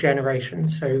renewable generation,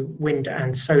 so wind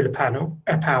and solar panel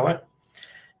power,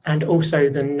 and also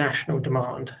the national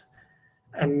demand.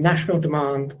 And national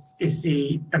demand is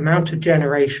the amount of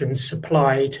generation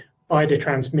supplied by the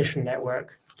transmission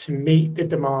network to meet the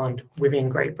demand within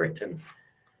Great Britain.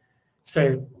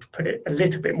 So to put it a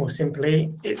little bit more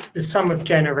simply, it's the sum of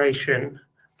generation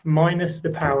minus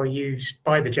the power used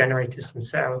by the generators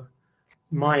themselves,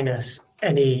 minus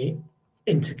any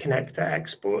interconnector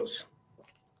exports.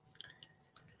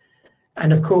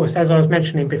 And of course, as I was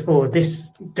mentioning before, this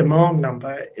demand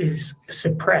number is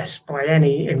suppressed by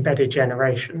any embedded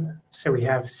generation. So we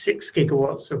have 6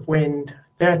 gigawatts of wind,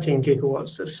 13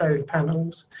 gigawatts of solar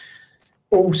panels,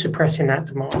 all suppressing that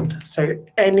demand. So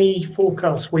any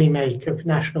forecast we make of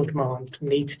national demand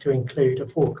needs to include a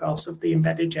forecast of the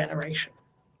embedded generation.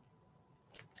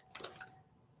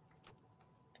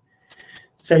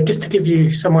 So just to give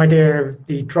you some idea of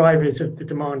the drivers of the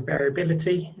demand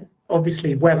variability,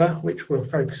 obviously weather, which we'll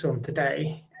focus on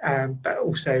today, but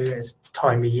also there's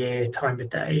time of year, time of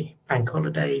day, bank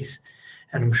holidays,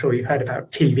 and I'm sure you've heard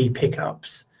about TV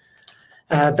pickups.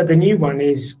 But the new one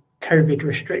is COVID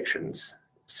restrictions.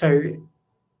 So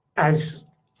as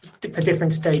for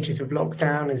different stages of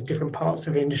lockdown, as different parts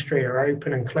of industry are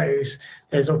open and closed,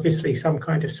 there's obviously some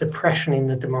kind of suppression in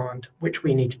the demand, which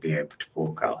we need to be able to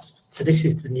forecast. So this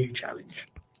is the new challenge.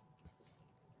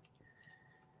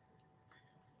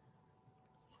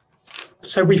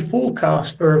 So we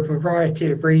forecast for a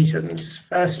variety of reasons.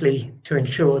 Firstly, to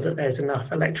ensure that there's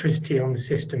enough electricity on the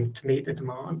system to meet the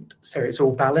demand, so it's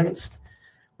all balanced.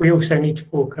 We also need to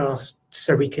forecast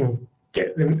so we can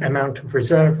get the amount of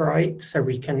reserve right, so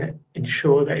we can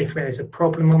ensure that if there's a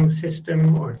problem on the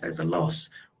system or if there's a loss,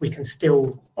 we can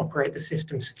still operate the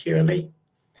system securely.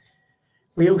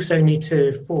 We also need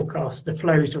to forecast the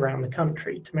flows around the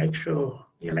country to make sure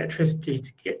the electricity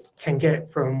can get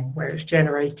from where it's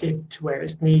generated to where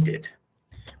it's needed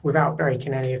without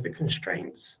breaking any of the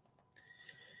constraints.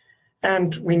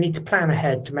 And we need to plan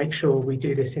ahead to make sure we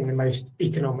do this in the most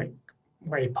economic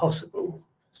way possible.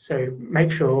 So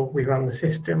make sure we run the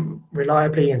system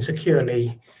reliably and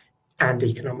securely and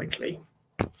economically.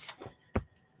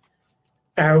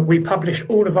 We publish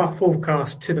all of our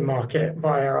forecasts to the market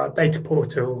via our data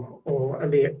portal or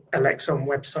Alexon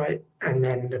website, and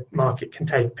then the market can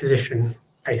take position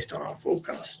based on our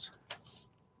forecasts.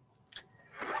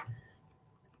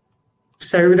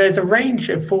 So there's a range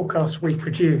of forecasts we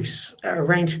produce at a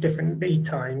range of different lead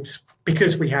times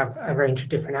because we have a range of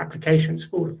different applications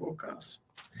for the forecasts.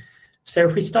 So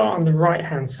if we start on the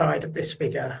right-hand side of this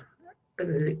figure,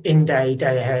 in-day,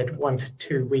 day ahead, 1 to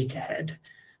 2 week ahead,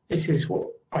 this is what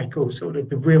I call sort of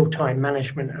the real-time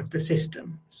management of the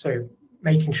system. So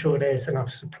making sure there's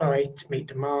enough supply to meet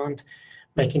demand,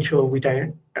 making sure we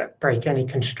don't break any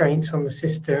constraints on the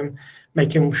system,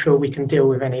 making sure we can deal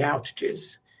with any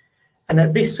outages. And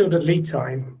at this sort of lead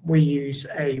time, we use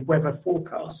a weather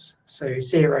forecast. So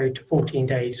 0 to 14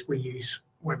 days, we use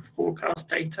weather forecast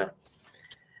data.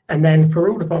 And then for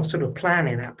all of our sort of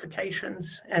planning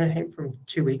applications, anything from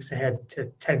 2 weeks ahead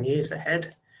to 10 years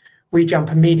ahead, we jump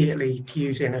immediately to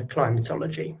using a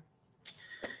climatology.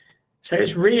 So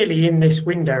it's really in this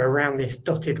window around this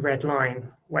dotted red line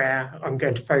where I'm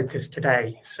going to focus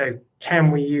today. So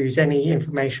can we use any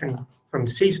information from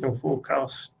seasonal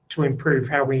forecasts to improve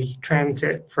how we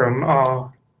transit from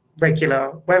our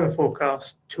regular weather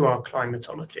forecast to our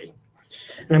climatology?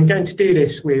 And I'm going to do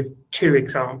this with 2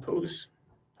 examples.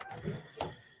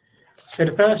 So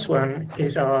the first one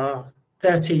is our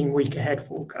 13-week ahead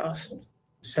forecast.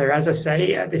 So as I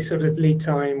say, at this sort of lead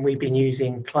time, we've been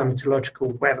using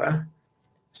climatological weather.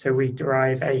 So we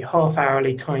derive a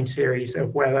half-hourly time series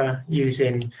of weather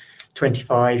using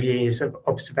 25 years of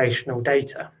observational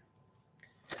data.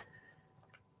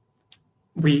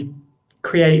 We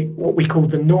create what we call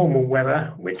the normal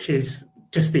weather, which is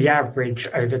just the average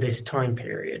over this time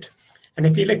period. And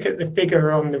if you look at the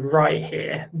figure on the right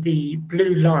here, the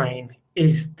blue line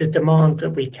is the demand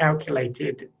that we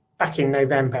calculated back in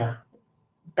November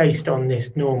based on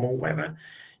this normal weather.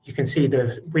 You can see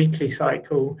the weekly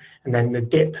cycle and then the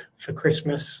dip for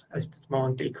Christmas as the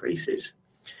demand decreases.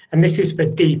 And this is for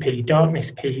DP,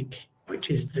 darkness peak, which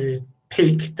is the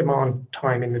peak demand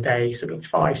time in the day, sort of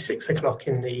 5, 6 o'clock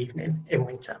in the evening in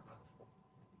winter.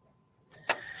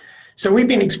 So we've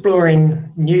been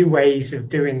exploring new ways of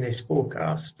doing this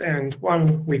forecast, and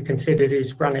one we've considered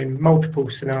is running multiple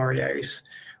scenarios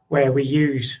where we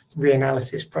use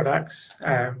reanalysis products.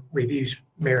 We've used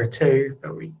Mirror 2,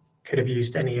 but we could have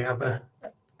used any other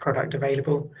product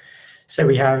available. So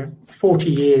we have 40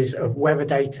 years of weather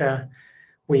data.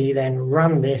 We then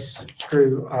run this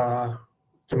through our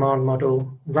demand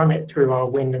model, run it through our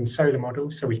wind and solar model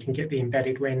so we can get the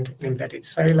embedded wind and embedded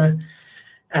solar.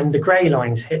 And the grey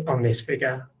lines hit on this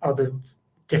figure are the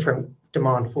different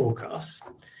demand forecasts.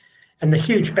 And the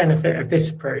huge benefit of this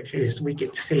approach is we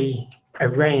get to see a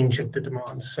range of the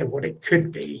demand, so what it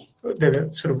could be, the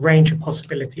sort of range of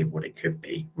possibility of what it could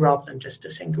be, rather than just a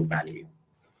single value.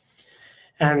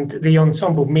 And the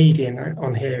ensemble median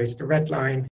on here is the red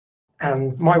line.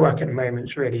 And my work at the moment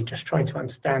is really just trying to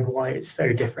understand why it's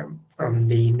so different from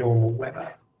the normal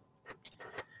weather.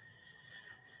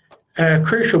 A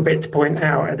crucial bit to point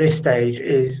out at this stage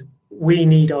is we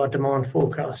need our demand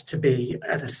forecast to be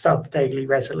at a sub-daily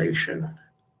resolution,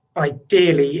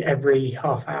 ideally every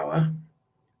half hour,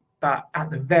 but at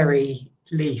the very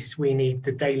least we need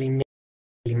the daily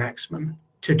maximum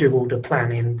to do all the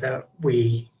planning that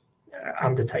we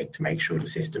undertake to make sure the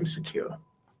system's secure.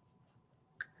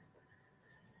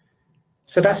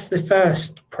 So that's the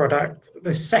first product.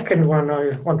 The second one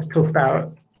I want to talk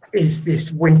about is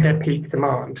this winter peak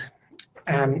demand.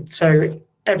 So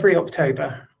every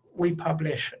October, we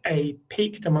publish a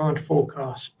peak demand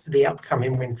forecast for the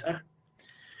upcoming winter.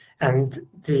 And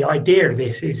the idea of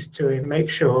this is to make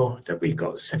sure that we've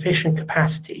got sufficient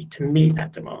capacity to meet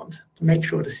that demand, to make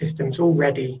sure the system's all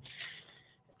ready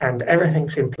and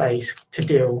everything's in place to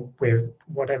deal with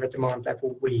whatever demand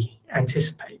level we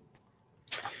anticipate.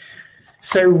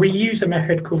 So we use a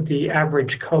method called the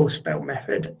average cold spell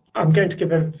method. I'm going to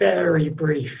give a very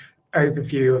brief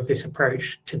overview of this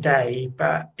approach today,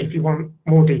 but if you want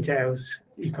more details,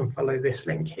 you can follow this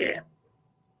link here.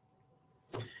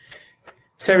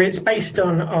 So it's based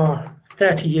on our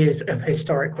 30 years of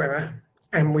historic weather,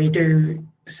 and we do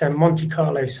some Monte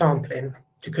Carlo sampling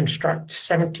to construct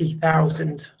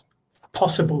 70,000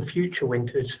 possible future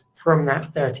winters from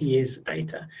that 30 years of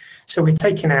data. So we're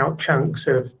taking out chunks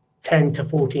of 10 to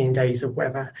 14 days of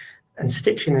weather and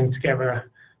stitching them together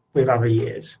with other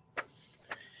years.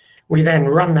 We then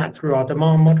run that through our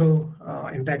demand model,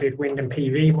 our embedded wind and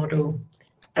PV model,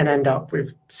 and end up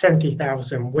with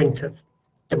 70,000 winter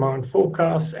demand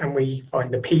forecasts, and we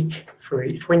find the peak for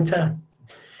each winter.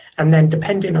 And then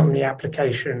depending on the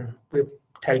application, we'll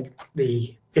take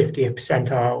the 50th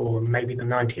percentile or maybe the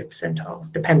 90th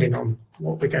percentile, depending on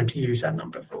what we're going to use that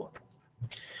number for.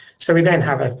 So we then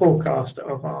have a forecast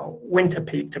of our winter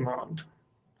peak demand.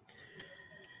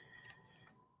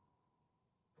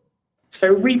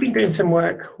 So we've been doing some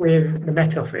work with the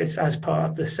Met Office as part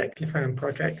of the secular phone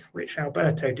project, which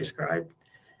Alberto described.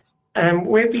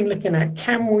 We've been looking at,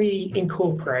 can we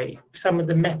incorporate some of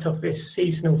the Met Office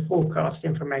seasonal forecast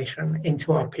information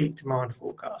into our peak demand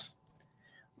forecast?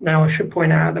 Now, I should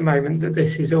point out at the moment that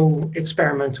this is all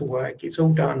experimental work. It's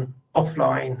all done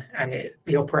offline, and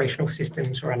the operational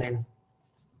system's running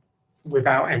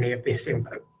without any of this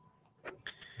input.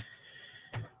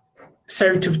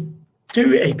 So to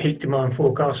do a peak demand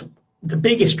forecast, the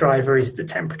biggest driver is the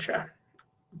temperature,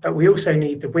 but we also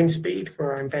need the wind speed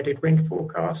for our embedded wind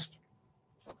forecast.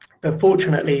 But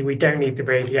fortunately, we don't need the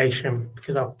radiation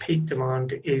because our peak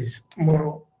demand is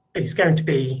going to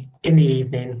be in the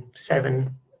evening,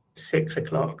 7, 6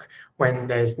 o'clock, when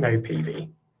there's no PV.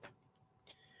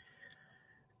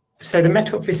 So the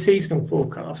Met Office seasonal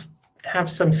forecast have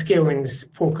some skill in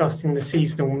forecasting the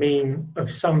seasonal mean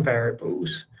of some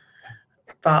variables,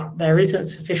 but there isn't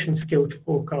sufficient skill to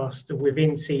forecast the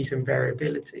within season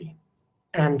variability.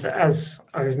 And as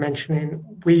I was mentioning,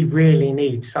 we really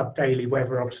need sub-daily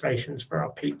weather observations for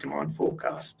our peak demand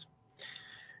forecast.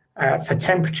 For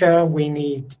temperature, we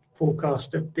need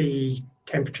forecast of the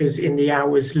temperatures in the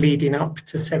hours leading up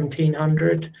to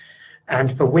 1700.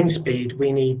 And for wind speed,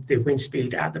 we need the wind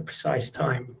speed at the precise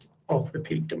time of the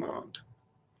peak demand.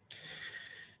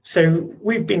 So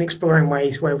we've been exploring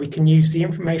ways where we can use the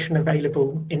information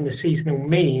available in the seasonal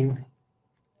mean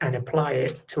and apply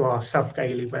it to our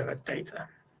sub-daily weather data.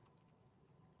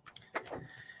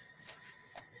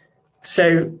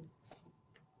 So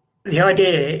The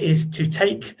idea is to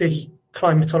take the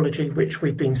climatology which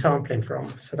we've been sampling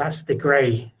from, so that's the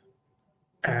grey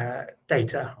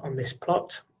data on this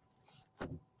plot,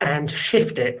 and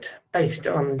shift it based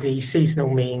on the seasonal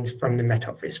means from the Met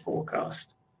Office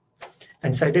forecast.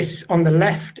 And so this, on the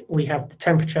left, we have the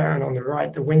temperature, and on the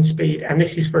right, the wind speed. And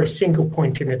this is for a single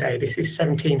point in the day. This is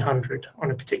 1700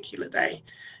 on a particular day.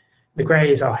 The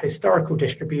grey is our historical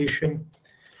distribution.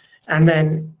 And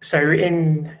then, so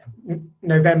in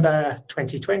November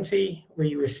 2020,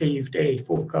 we received a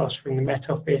forecast from the Met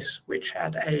Office, which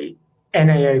had a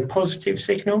NAO positive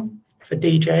signal for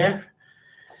DJF.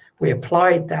 We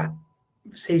applied that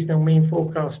seasonal mean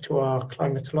forecast to our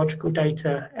climatological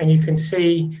data, and you can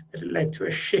see that it led to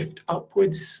a shift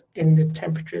upwards in the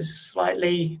temperatures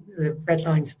slightly. The red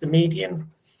line's the median,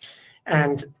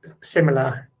 and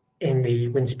similar in the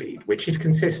wind speed, which is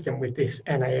consistent with this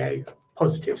NAO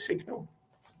positive signal.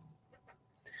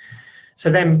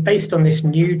 So then, based on this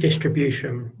new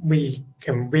distribution, we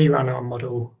can rerun our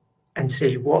model and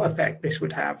see what effect this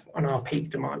would have on our peak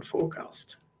demand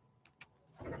forecast.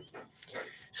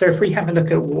 So if we have a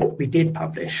look at what we did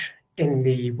publish in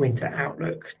the winter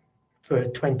outlook for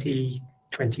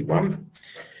 2021,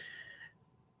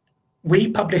 we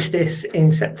published this in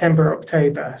September,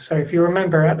 October. So if you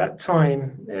remember, at that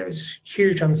time, there was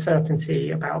huge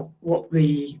uncertainty about what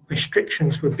the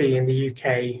restrictions would be in the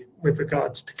UK with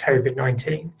regards to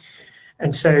COVID-19.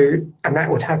 And that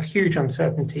would have huge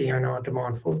uncertainty on our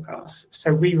demand forecasts.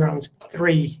 So we ran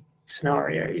 3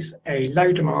 scenarios: a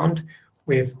low demand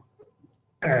with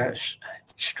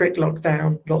strict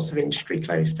lockdown, lots of industry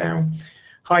closed down,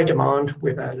 high demand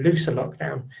with a looser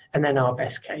lockdown, and then our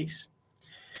best case.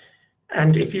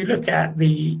 And if you look at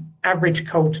the average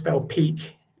cold spell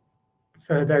peak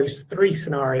for those 3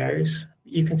 scenarios,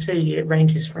 you can see it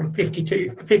ranges from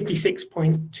 56.2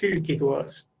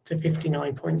 gigawatts to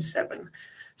 59.7.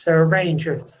 So a range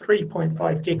of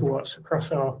 3.5 gigawatts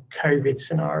across our COVID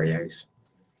scenarios.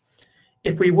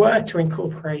 If we were to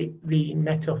incorporate the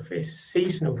Met Office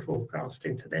seasonal forecast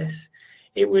into this,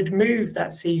 it would move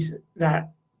that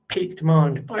peak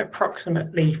demand by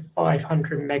approximately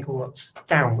 500 megawatts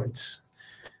downwards,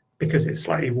 because it's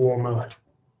slightly warmer,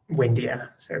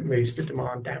 windier, so it moves the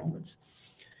demand downwards.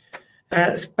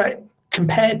 But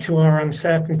compared to our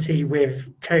uncertainty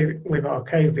with our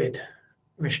COVID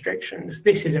restrictions,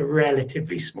 this is a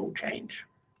relatively small change.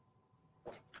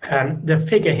 The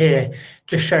figure here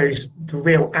just shows the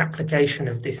real application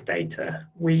of this data.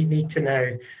 We need to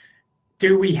know,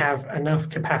 do we have enough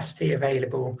capacity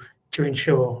available to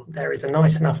ensure there is a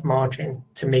nice enough margin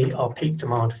to meet our peak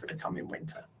demand for the coming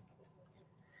winter?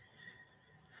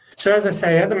 So as I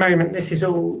say, at the moment, this is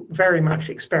all very much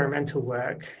experimental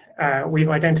work. We've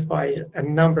identified a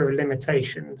number of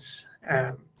limitations.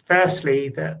 Firstly,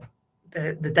 that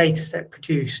the data set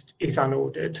produced is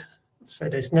unordered. So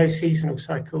there's no seasonal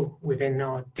cycle within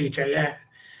our DJF.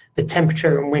 The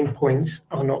temperature and wind points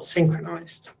are not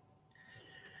synchronized.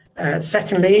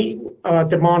 Secondly, our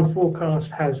demand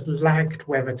forecast has lagged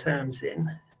weather terms in.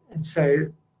 And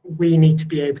so we need to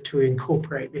be able to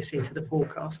incorporate this into the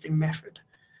forecasting method.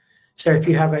 So if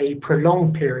you have a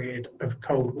prolonged period of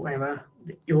cold weather,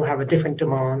 you'll have a different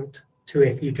demand to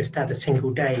if you just had a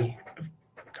single day of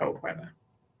cold weather.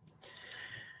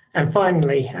 And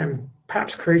finally, and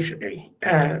perhaps crucially,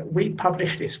 we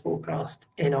published this forecast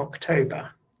in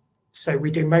October. So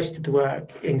we do most of the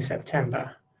work in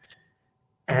September.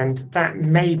 And that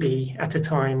may be at a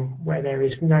time where there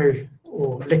is no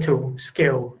or little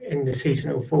skill in the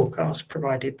seasonal forecast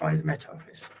provided by the Met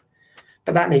Office.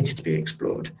 But that needs to be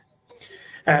explored.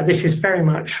 This is very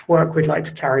much work we'd like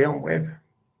to carry on with,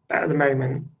 but at the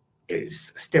moment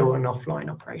it's still an offline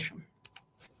operation.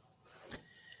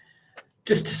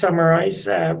 Just to summarize,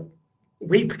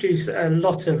 we produce a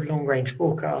lot of long-range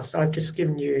forecasts. I've just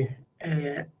given you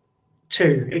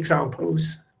 2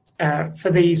 examples.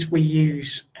 For these, we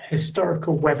use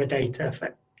historical weather data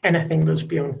for anything that's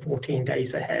beyond 14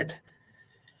 days ahead.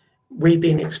 We've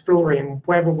been exploring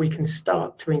whether we can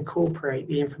start to incorporate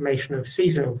the information of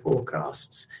seasonal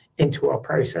forecasts into our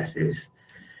processes.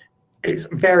 It's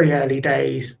very early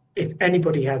days. If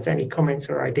anybody has any comments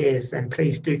or ideas, then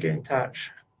please do get in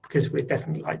touch, because we'd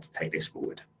definitely like to take this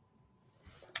forward.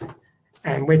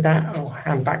 And with that, I'll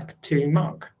hand back to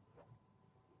Mark.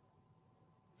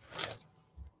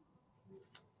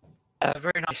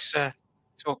 Very nice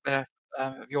talk there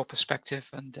of your perspective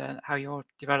and how you're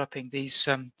developing these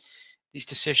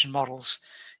decision models.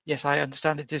 Yes, I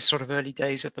understand it is sort of early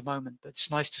days at the moment, but it's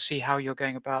nice to see how you're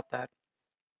going about that.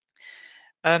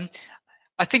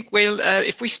 I think we'll,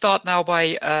 if we start now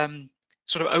by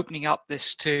sort of opening up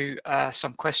this to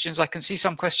some questions. I can see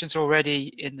some questions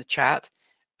already in the chat,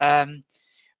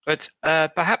 but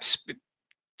perhaps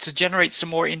to generate some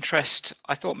more interest,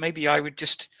 I thought maybe I would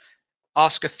just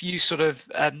ask a few sort of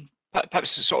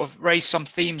perhaps to sort of raise some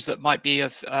themes that might be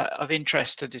of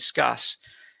interest to discuss.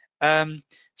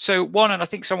 So one, and I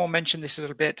think someone mentioned this a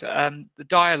little bit, the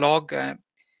dialogue,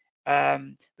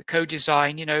 the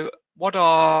co-design. You know,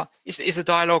 is the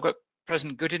dialogue at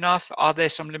present good enough? Are there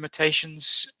some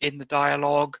limitations in the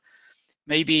dialogue?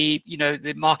 Maybe, you know,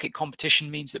 the market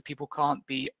competition means that people can't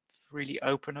be really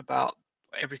open about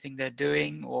everything they're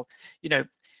doing, or, you know,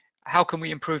 how can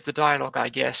we improve the dialogue, I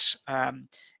guess,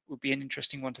 would be an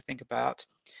interesting one to think about.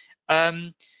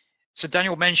 So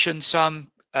Daniel mentioned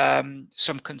some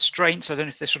constraints. I don't know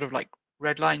if they're sort of like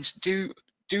red lines. Do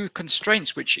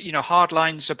constraints, which, you know, hard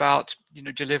lines about, you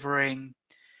know, delivering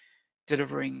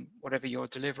whatever you're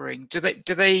delivering, do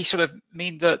they sort of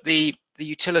mean that the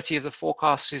utility of the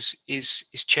forecast is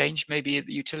changed? Maybe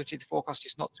the utility of the forecast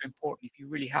is not so important if you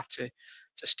really have to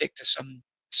stick to some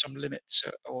limits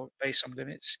or obey some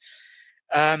limits.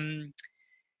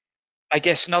 I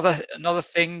guess another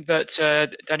thing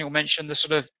that Daniel mentioned, the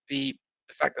sort of the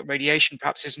fact that radiation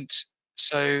perhaps isn't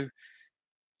so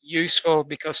useful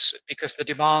because the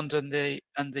demand and the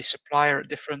supply are at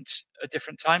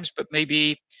different times, but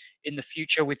maybe in the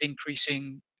future with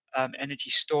increasing energy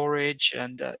storage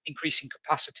and increasing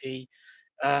capacity,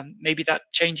 maybe that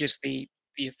changes the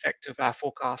effect of our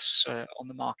forecasts on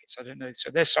the markets. I don't know. So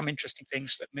there's some interesting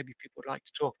things that maybe people would like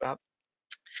to talk about.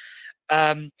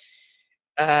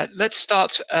 Let's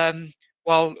start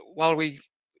while we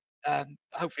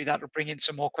hopefully that will bring in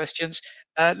some more questions.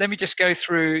 Let me just go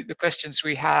through the questions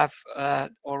we have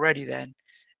already then.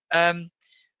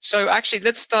 So actually,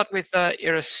 let's start with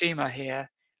Irasima here.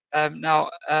 Now,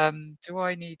 do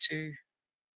I need to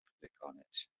click on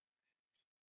it?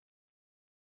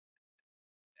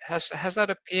 Has that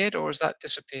appeared or has that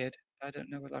disappeared? I don't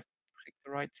know whether I've clicked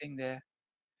the right thing there.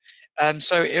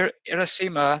 So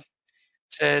Irasima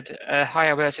said, "Hi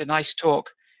Alberto, nice talk.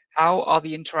 How are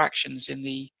the interactions in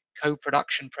the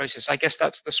co-production process?" I guess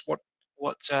that's what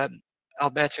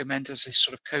Alberto meant as a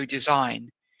sort of co-design.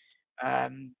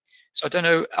 So I don't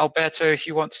know, Alberto, if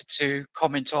you wanted to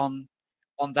comment on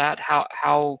that,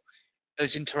 how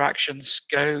those interactions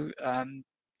go.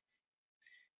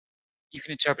 You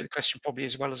can interpret the question probably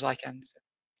as well as I can.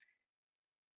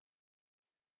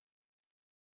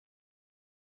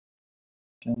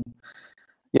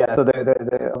 Yeah, so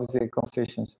the obviously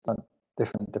conversations are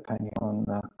different depending on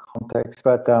context,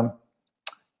 but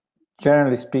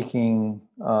generally speaking,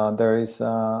 there is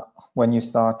when you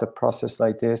start a process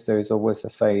like this, there is always a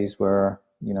phase where,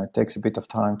 you know, it takes a bit of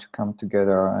time to come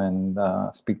together and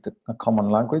speak a common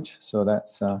language. So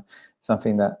that's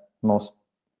something that most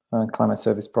climate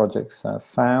service projects have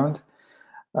found,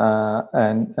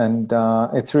 and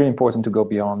it's really important to go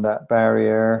beyond that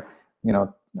barrier. You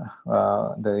know,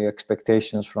 the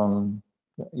expectations from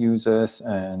users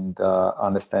and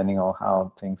understanding of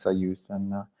how things are used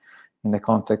and in the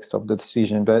context of the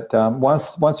decision. But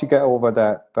once you get over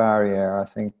that barrier, I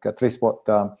think at least what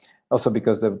also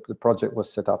because the project was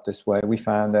set up this way, we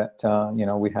found that you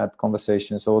know, we had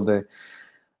conversations, all the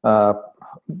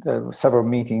several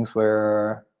meetings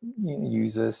where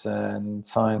users and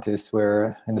scientists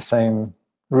were in the same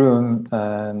room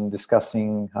and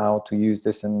discussing how to use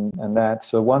this and that.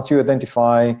 So once you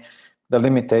identify the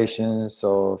limitations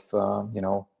of you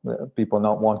know, people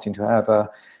not wanting to have a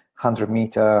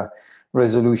 100-meter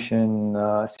resolution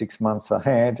 6 months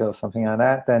ahead or something like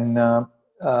that, then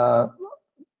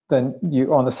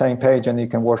you're on the same page and you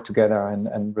can work together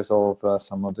and resolve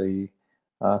some of the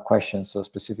questions or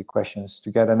specific questions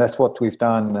together. And that's what we've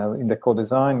done in the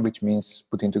co-design, which means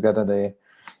putting together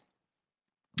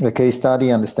the case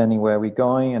study, understanding where we're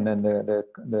going, and then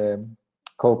the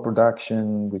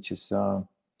co-production, which is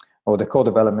or the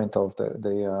co-development of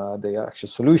the actual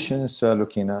solutions,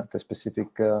 looking at the specific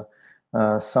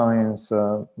science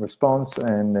response,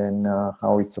 and then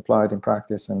how it's applied in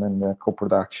practice, and then the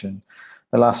co-production,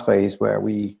 the last phase where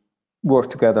we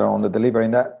work together on the delivery.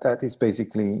 And that is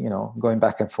basically, you know, going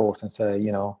back and forth and say,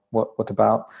 you know, what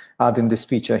about adding this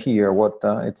feature here? What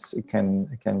it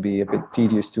can be a bit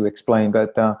tedious to explain,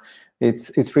 but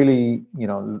it's really, you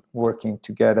know, working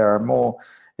together more.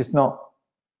 It's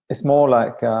more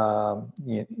like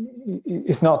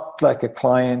it's not like a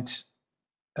client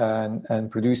and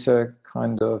producer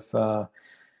kind of a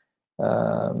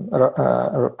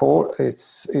report.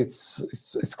 It's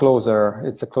closer.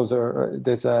 It's a closer.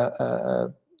 There's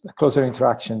a closer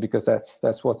interaction, because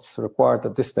that's what's required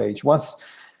at this stage.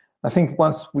 I think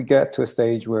once we get to a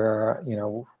stage where, you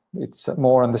know, it's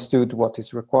more understood what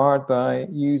is required by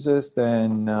users,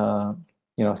 then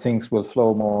things will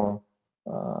flow more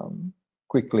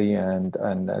quickly, and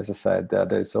as I said,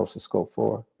 there's also scope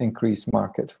for increased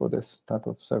market for this type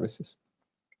of services.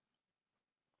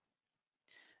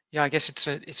 Yeah, I guess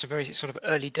it's a very sort of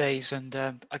early days, and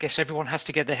I guess everyone has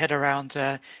to get their head around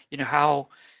how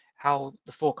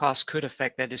the forecast could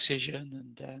affect their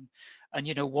decision,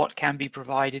 and what can be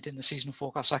provided in the seasonal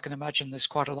forecast. I can imagine there's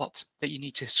quite a lot that you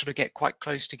need to sort of get quite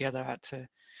close together at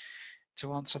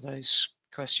to answer those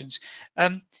questions.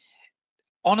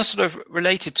 On a sort of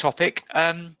related topic,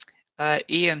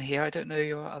 Ian here, I don't know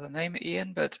your other name,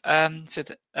 Ian, but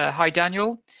said, hi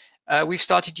Daniel. We've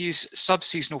started to use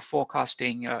sub-seasonal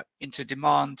forecasting into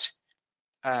demand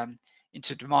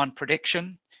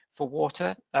prediction for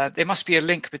water. There must be a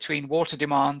link between water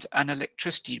demand and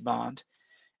electricity demand.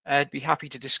 I'd be happy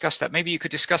to discuss that. Maybe you could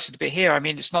discuss it a bit here. I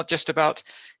mean, it's not just about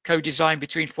co-design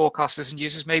between forecasters and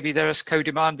users. Maybe there is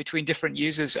co-demand between different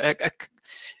users,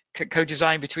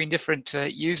 co-design between different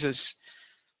users.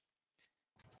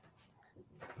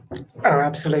 Oh,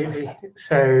 absolutely.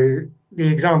 So the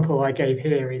example I gave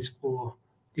here is for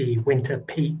the winter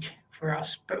peak for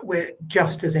us, but we're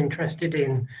just as interested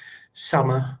in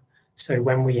summer. So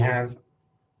when we have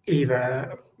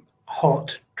either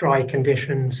hot, dry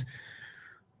conditions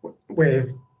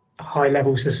with high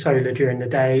levels of solar during the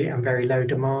day and very low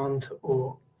demand,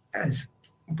 or as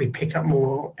we pick up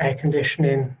more air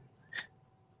conditioning.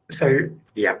 So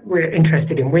yeah, we're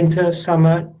interested in winter,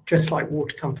 summer, just like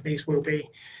water companies will be.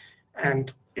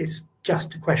 And it's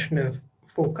just a question of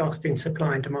forecasting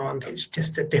supply and demand. It's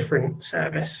just a different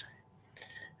service.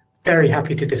 Very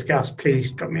happy to discuss.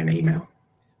 Please drop me an email.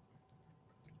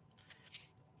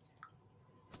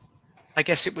 I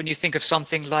guess when you think of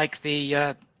something like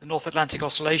the North Atlantic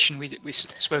Oscillation we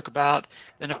spoke about,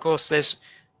 then of course there's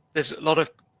a lot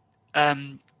of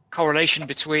correlation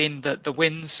between the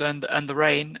winds and the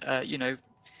rain.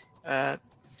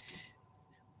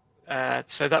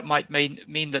 So that might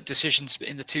mean that decisions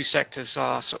in the two sectors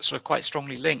are sort of quite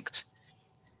strongly linked.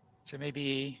 So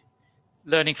maybe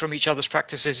learning from each other's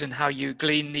practices and how you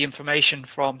glean the information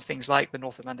from things like the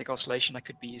North Atlantic Oscillation, that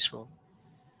could be useful.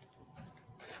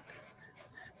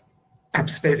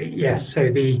 Absolutely, yes. So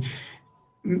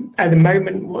at the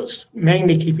moment, what's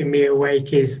mainly keeping me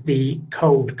awake is the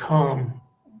cold, calm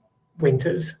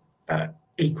winters, but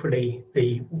equally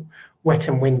the wet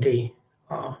and windy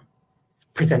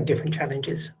present different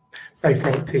challenges, both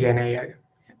linked to the NAO.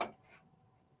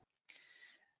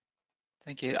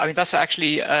 Thank you. I mean, that's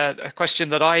actually a question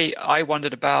that I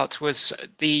wondered about, was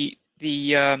the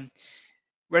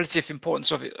relative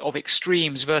importance of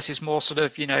extremes versus more sort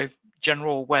of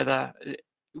general weather.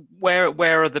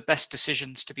 Where are the best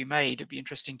decisions to be made? It'd be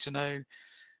interesting to know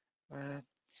whether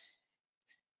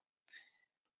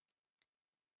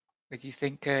you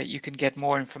think you can get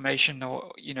more information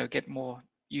or get more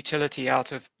utility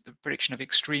out of the prediction of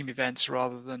extreme events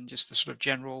rather than just the sort of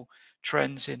general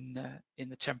trends in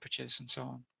the temperatures and so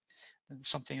on. And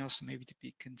something else maybe to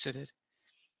be considered.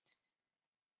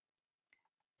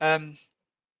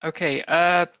 Okay.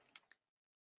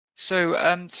 So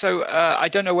I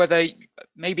don't know whether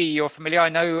maybe you're familiar. I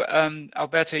know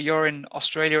Alberto, you're in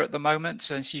Australia at the moment,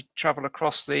 since you travel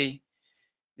across the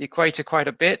equator quite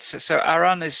a bit. So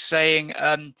Aran is saying,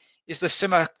 is the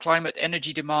similar climate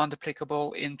energy demand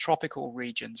applicable in tropical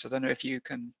regions? I don't know if you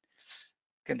can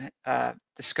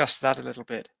discuss that a little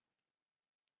bit.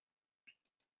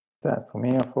 That for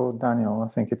me or for Daniel? I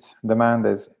think it's demand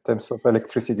is in terms of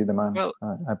electricity demand. Well,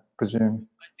 I presume.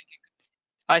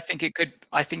 I think you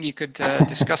could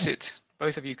discuss it.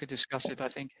 Both of you could discuss it, I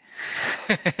think.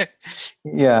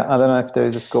 Yeah, I don't know if there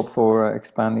is a scope for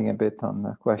expanding a bit on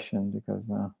the question, because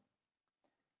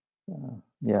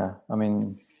yeah, I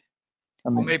mean,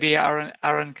 or maybe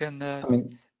Aaron can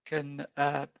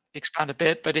expand a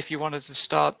bit. But if you wanted to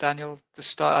start, Daniel,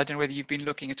 I don't know whether you've been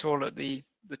looking at all at the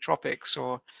tropics,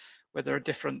 or whether there are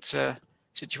different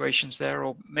situations there,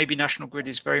 or maybe National Grid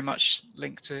is very much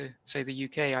linked to, say, the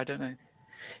UK. I don't know.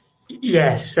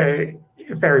 Yes, so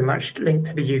very much linked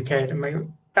to the UK at the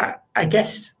moment. But I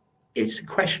guess it's a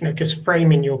question of just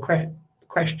framing your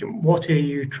question. What are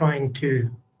you trying to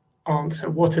answer?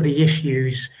 What are the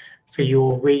issues for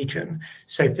your region?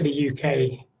 So for the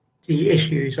UK, the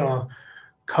issues are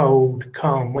cold,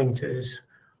 calm winters,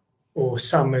 or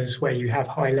summers where you have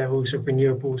high levels of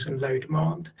renewables and low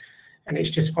demand. And it's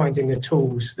just finding the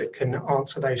tools that can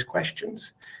answer those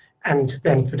questions. And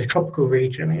then for the tropical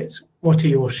region, it's what are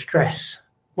your stress?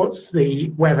 What's the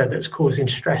weather that's causing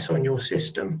stress on your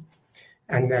system?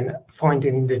 And then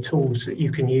finding the tools that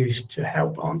you can use to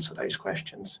help answer those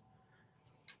questions.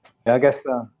 Yeah, I guess.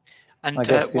 And I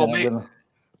guess, well, yeah,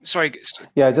 sorry.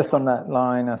 Yeah, just on that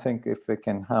line, I think if we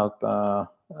can help,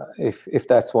 if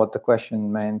that's what the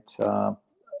question meant,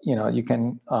 you know, you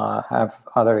can have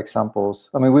other examples.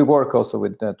 I mean, we work also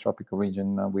with the tropical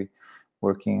region. We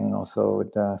working also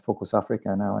with Focus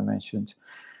Africa now, I mentioned,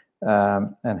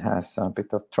 and has a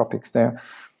bit of tropics there.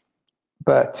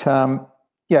 But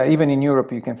yeah, even in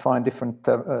Europe, you can find different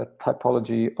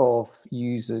typology of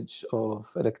usage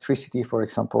of electricity. For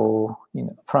example, you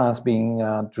know, France being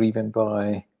driven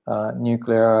by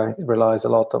nuclear relies a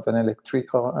lot of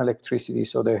electricity,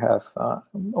 so they have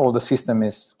all the system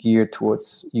is geared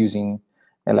towards using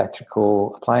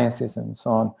electrical appliances and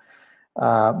so on,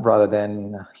 rather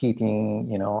than heating.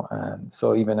 You know, and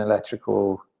so even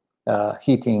electrical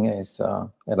heating is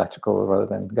electrical rather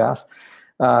than gas.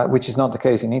 Which is not the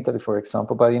case in Italy, for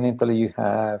example. But in Italy, you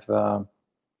have a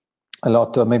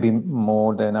lot, maybe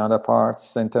more than other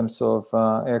parts in terms of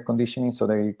air conditioning. So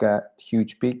they get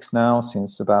huge peaks now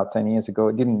since about 10 years ago.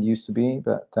 It didn't used to be,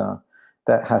 but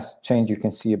that has changed. You can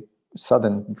see a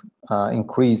sudden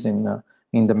increase in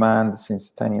demand since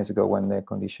 10 years ago when the air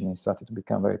conditioning started to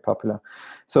become very popular.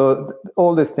 So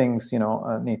all these things, you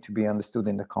know, need to be understood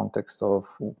in the context of,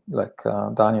 like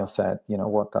Daniel said, you know,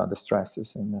 what are the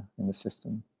stresses in the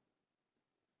system.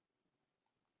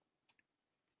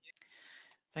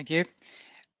 Thank you.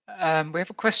 We have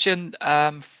a question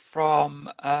from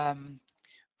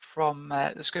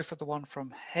let's go for the one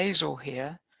from Hazel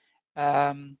here.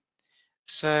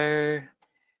 So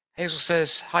Hazel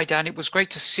says, "Hi Dan, it was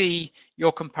great to see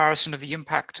your comparison of the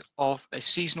impact of a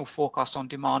seasonal forecast on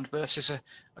demand versus a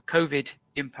COVID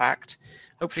impact.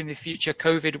 Hopefully in the future,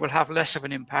 COVID will have less of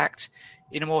an impact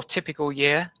in a more typical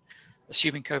year,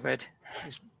 assuming COVID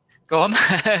is gone.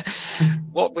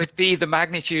 What would be the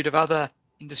magnitude of other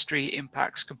industry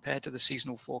impacts compared to the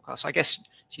seasonal forecast?" I guess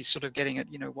she's sort of getting at,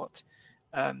 you know, what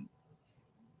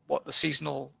the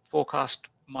seasonal forecast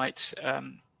might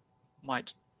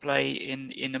play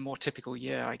in a more typical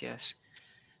year, I guess.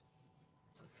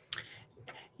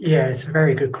 Yeah, it's a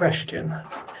very good question.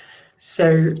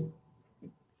 So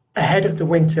ahead of the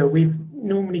winter, we've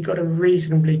normally got a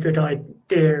reasonably good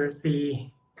idea of the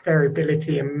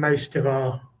variability in most of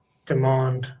our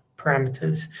demand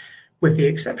parameters, with the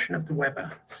exception of the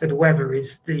weather. So the weather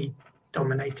is the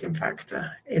dominating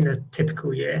factor in a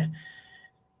typical year.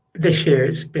 This year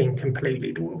it's been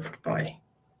completely dwarfed by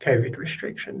COVID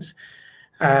restrictions.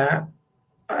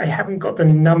 I haven't got the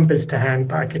numbers to hand,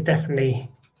 but I could definitely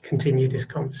continue this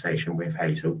conversation with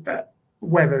Hazel. But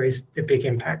weather is the big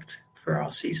impact for our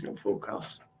seasonal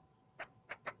forecasts.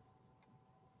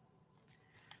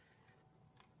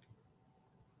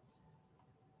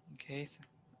 Okay,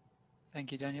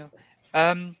 thank you, Daniel.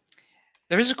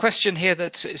 There is a question here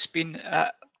that's been,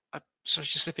 sorry,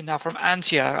 just slipping now, from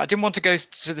Antia. I didn't want to go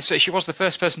to this. She was the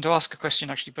first person to ask a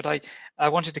question, actually, but I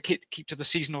wanted to keep to the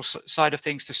seasonal side of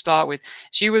things to start with.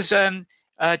 She was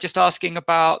just asking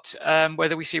about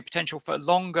whether we see a potential for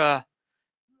longer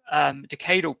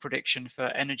decadal prediction for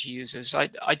energy users.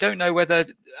 I don't know whether,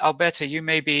 Alberto, you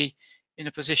may be in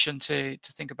a position to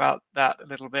think about that a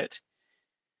little bit.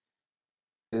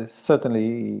 There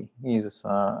certainly is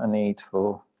a need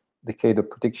for decadal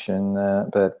prediction,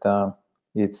 but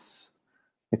it's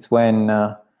when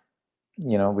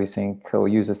you know, we think, or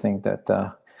users think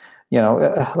that you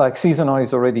know, like seasonal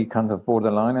is already kind of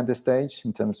borderline at this stage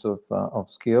in terms of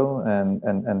skill,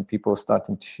 and people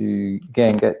starting to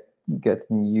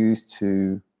getting used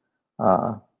to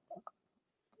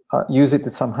use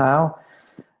it somehow.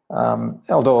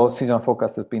 Although seasonal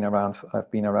forecasts have been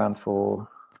around for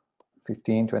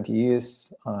 15, 20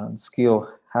 years, skill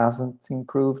hasn't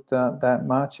improved that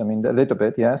much. I mean, a little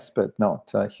bit, yes, but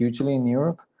not hugely in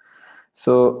Europe.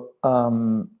 So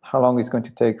how long is it going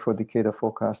to take for decadal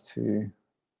forecast to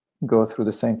go through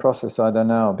the same process? I don't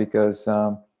know, because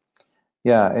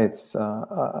yeah, it's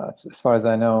as far as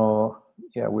I know,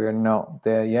 yeah, we're not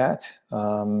there yet.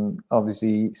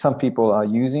 Obviously, some people are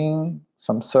using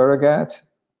some surrogate,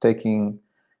 taking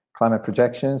climate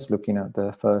projections, looking at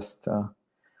the first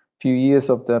few years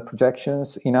of the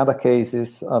projections. In other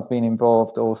cases, I've been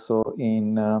involved also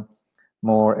in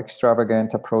more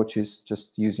extravagant approaches,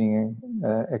 just using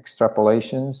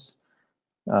extrapolations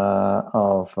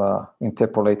of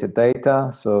interpolated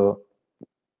data. So,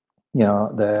 you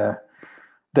know, there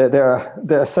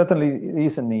certainly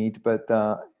is a need, but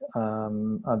I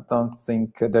don't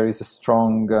think there is a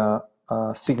strong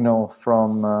signal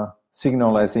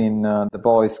as in the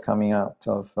voice coming out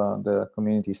of the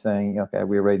community saying, okay,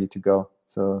 we're ready to go.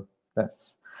 So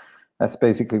that's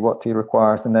basically what it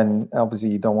requires. And then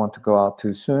obviously you don't want to go out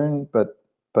too soon, but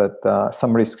but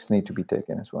some risks need to be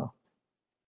taken as well.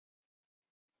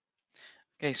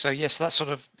 Okay, so yes, that sort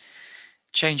of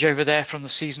change over there from the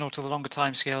seasonal to the longer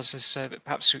time scales is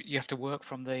perhaps you have to work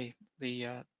from the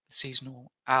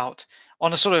seasonal out.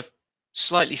 On a sort of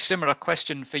slightly similar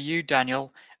question for you,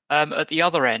 Daniel, at the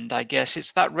other end, I guess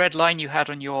it's that red line you had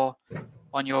on your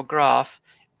graph.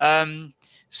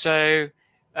 So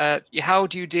how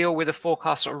do you deal with the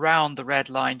forecast around the red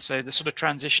line? So the sort of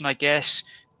transition, I guess,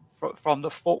 from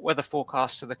the weather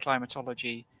forecast to the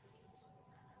climatology.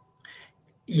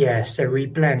 Yeah, so we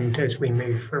blend as we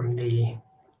move from the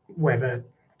weather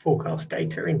forecast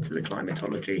data into the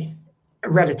climatology. A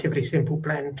relatively simple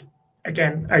blend.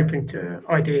 Again, open to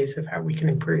ideas of how we can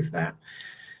improve that.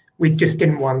 We just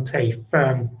didn't want a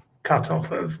firm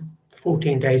cutoff of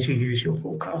 14 days you use your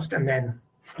forecast and then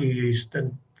you use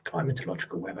the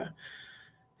climatological weather.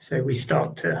 So we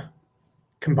start to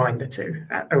combine the two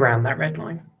around that red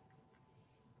line.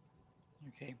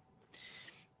 Okay.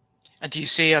 And do you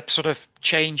see a sort of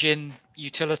change in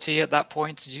utility at that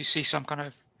point? Do you see some kind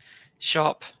of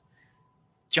sharp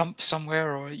jump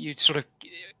somewhere, or you sort of,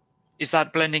 is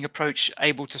that blending approach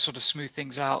able to sort of smooth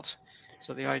things out?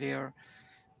 So the idea.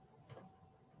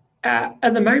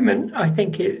 At the moment, I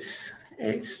think it's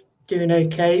doing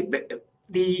okay, but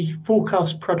the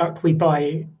forecast product we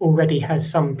buy already has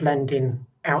some blending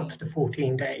out to the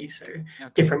 14 days. So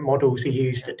different models are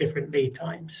used at different lead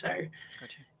times. So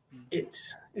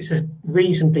it's a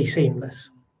reasonably seamless.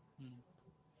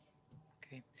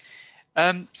 Okay.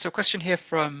 So a question here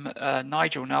from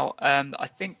Nigel. Now, I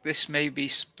think this may be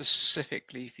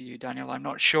specifically for you, Daniel. I'm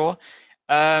not sure.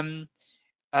 So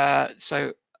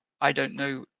I don't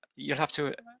know. You'll have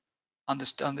to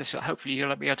understand this. Hopefully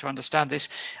you'll be able to understand this.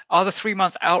 Are the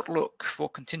 3-month outlook for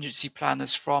contingency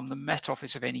planners from the Met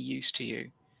Office of any use to you?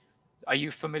 Are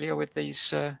you familiar with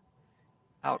these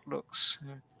outlooks?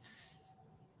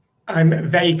 I'm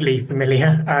vaguely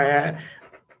familiar.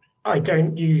 I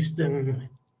don't use them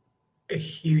a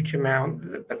huge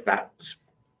amount, but that's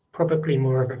probably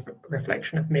more of a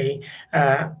reflection of me.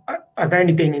 I've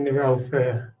only been in the role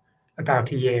for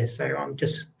about a year, so I'm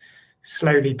just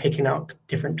slowly picking up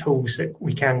different tools that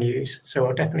we can use. So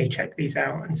I'll definitely check these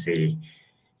out and see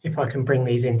if I can bring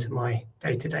these into my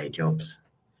day-to-day jobs.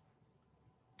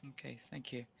 Okay,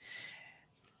 thank you.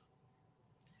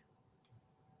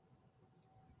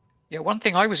 Yeah, one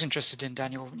thing I was interested in,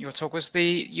 Daniel, in your talk was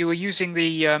you were using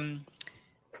the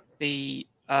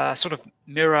sort of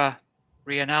mirror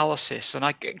reanalysis, and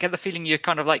I get the feeling you're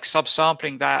kind of like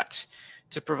subsampling that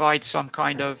to provide some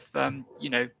kind of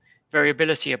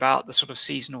variability about the sort of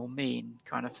seasonal mean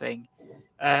kind of thing.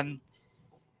 And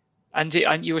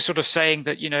you were sort of saying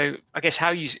that, I guess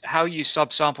how you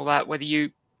subsample that, whether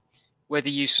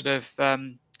you sort of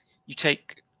you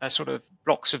take sort of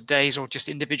blocks of days or just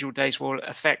individual days will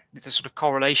affect the sort of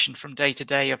correlation from day to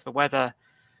day of the weather,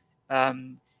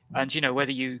 and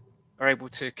whether you are able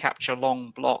to capture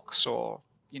long blocks or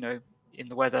in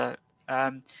the weather.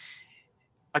 I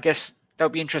guess that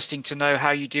would be interesting to know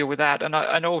how you deal with that,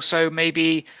 and also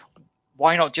maybe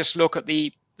why not just look at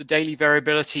the daily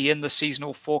variability in the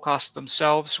seasonal forecasts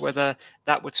themselves, whether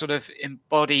that would sort of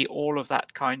embody all of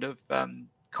that kind of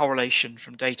correlation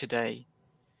from day to day.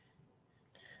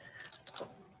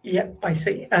 Yeah, I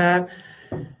see.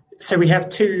 So we have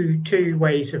two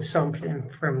ways of sampling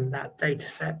from that data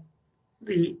set.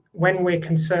 When we're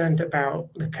concerned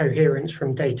about the coherence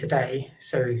from day to day,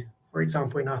 so for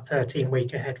example, in our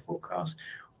 13-week ahead forecast,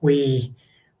 we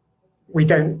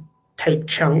don't take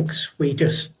chunks, we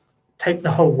just take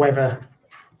the whole weather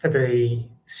for the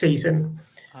season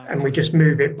and we just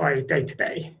move it by day to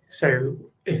day. So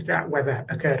if that weather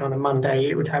occurred on a Monday,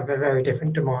 it would have a very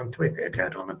different demand to if it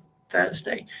occurred on a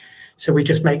Thursday. So we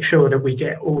just make sure that we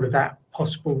get all of that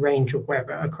possible range of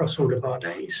weather across all of our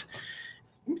days,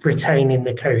 retaining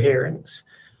the coherence.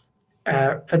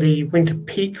 For the winter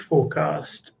peak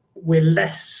forecast, we're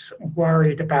less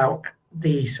worried about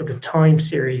the sort of time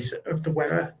series of the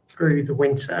weather through the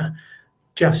winter,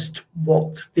 just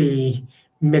what the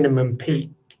minimum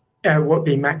peak, what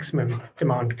the maximum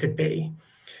demand could be.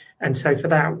 And so for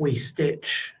that, we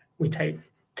take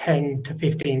 10 to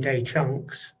 15 day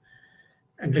chunks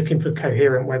and looking for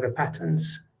coherent weather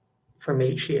patterns from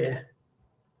each year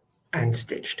and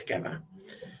stitch together.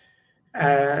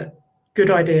 Good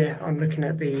idea on looking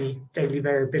at the daily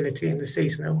variability in the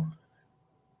seasonal.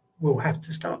 We'll have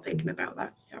to start thinking about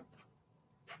that. Yeah.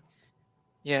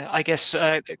 Yeah, I guess.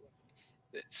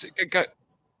 Go.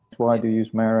 Why do you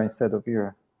use Mara instead of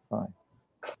Vera? Fine.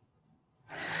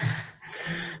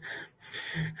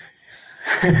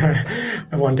 I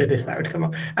wondered if that would come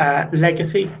up.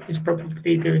 Legacy is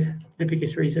probably the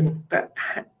biggest reason, but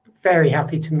very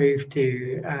happy to move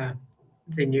to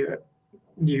the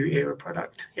new era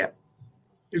product. Yeah.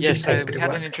 Yes, so we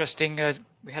had an interesting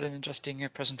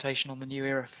presentation on the new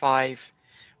era 5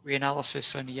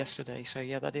 reanalysis only yesterday. So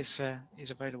yeah, that is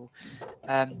available.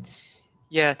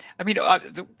 Yeah, I mean,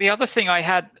 the other thing I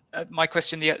had, my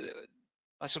question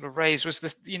I sort of raised was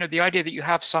this, the idea that you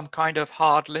have some kind of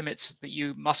hard limits that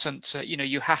you mustn't,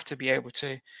 you have to be able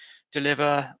to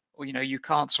deliver, or you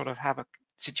can't sort of have a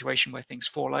situation where things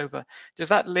fall over. Does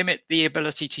that limit the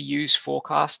ability to use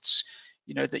forecasts?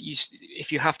 That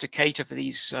if you have to cater for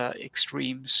these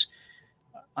extremes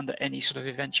under any sort of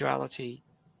eventuality?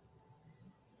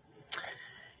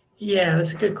 Yeah,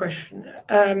 that's a good question.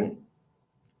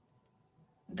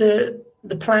 The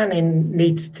planning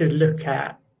needs to look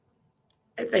at,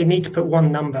 they need to put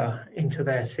one number into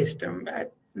their system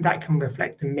that can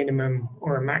reflect a minimum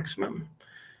or a maximum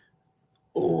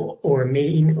or a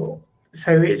mean.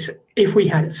 So if we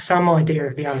had some idea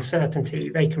of the uncertainty,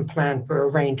 they can plan for a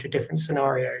range of different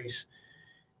scenarios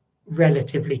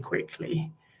relatively quickly.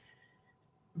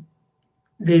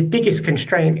 The biggest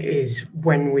constraint is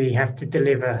when we have to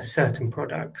deliver certain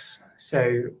products.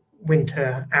 So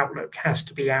winter outlook has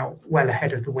to be out well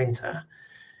ahead of the winter.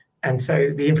 And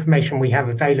so the information we have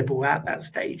available at that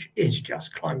stage is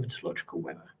just climatological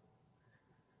weather.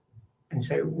 And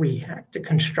so we have to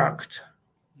construct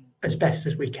as best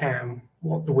as we can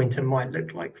what the winter might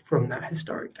look like from that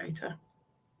historic data.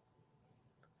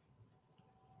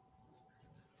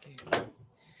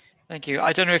 Thank you.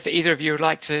 I don't know if either of you would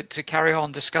like to carry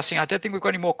on discussing. I don't think we've got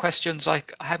any more questions. I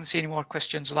haven't seen any more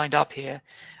questions lined up here.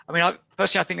 I mean,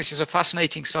 personally, I think this is a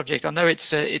fascinating subject. I know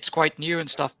it's quite new and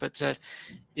stuff, but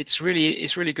it's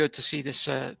really good to see this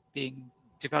being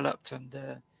developed,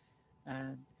 and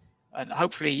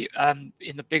hopefully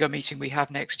in the bigger meeting we have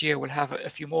next year, we'll have a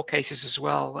few more cases as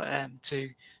well to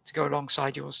go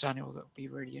alongside yours, Daniel. That would be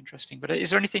really interesting. But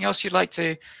is there anything else you'd like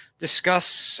to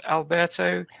discuss,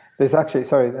 Alberto? There's actually,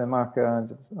 sorry, Mark, I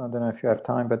don't know if you have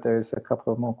time, but there's a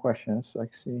couple of more questions. I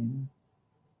see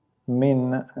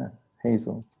Min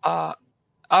Hazel.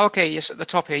 Okay, yes, at the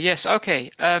top here. Yes, okay.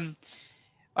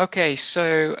 Okay,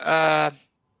 so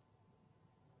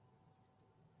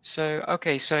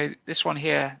so this one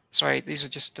here, sorry, these are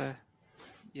just,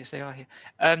 yes, they are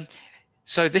here.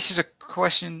 So this is a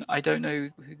question, I don't know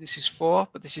who this is for,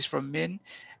 but this is from Min.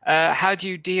 How do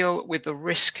you deal with the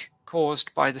risk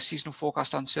caused by the seasonal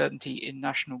forecast uncertainty in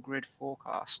National Grid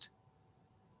forecast?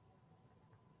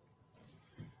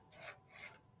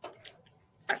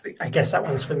 I guess that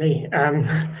one's for me.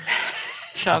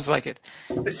 Sounds like it.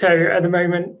 So at the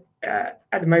moment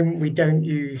we don't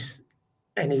use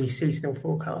any seasonal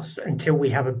forecasts until we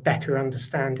have a better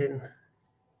understanding,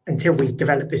 until we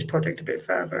develop this project a bit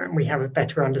further and we have a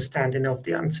better understanding of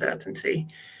the uncertainty.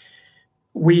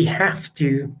 We have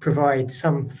to provide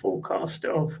some forecast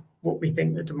of what we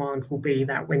think the demand will be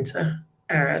that winter.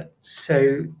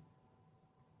 So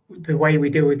the way we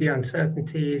deal with the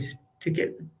uncertainty is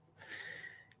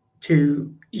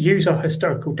to use our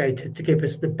historical data to give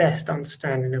us the best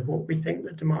understanding of what we think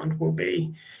the demand will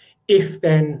be. If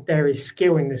then there is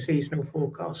skill in the seasonal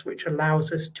forecast which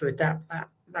allows us to adapt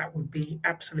that would be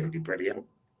absolutely brilliant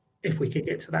if we could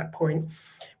get to that point.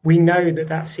 We know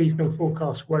that seasonal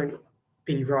forecast won't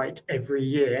be right every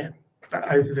year,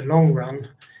 but over the long run,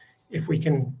 if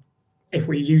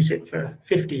we use it for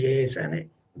 50 years and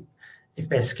if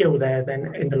there's skill there,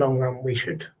 then in the long run we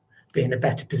should be in a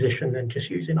better position than just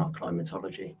using our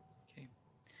climatology. Okay.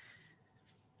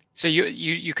 So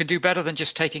you can do better than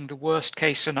just taking the worst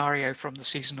case scenario from the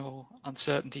seasonal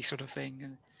uncertainty sort of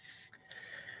thing.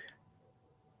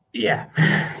 Yeah.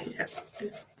 Yeah.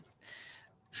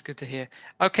 It's good to hear.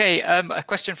 Okay, a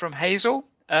question from Hazel.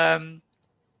 So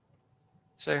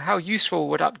how useful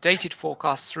would updated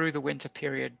forecasts through the winter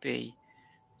period be?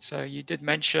 So you did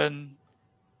mention,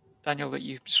 Daniel, that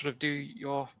you sort of do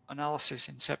your analysis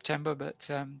in September, but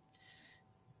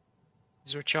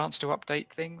is there a chance to update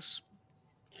things?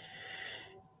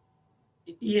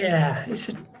 Yeah,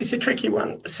 it's a tricky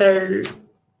one. So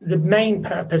the main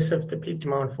purpose of the peak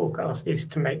demand forecast is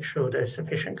to make sure there's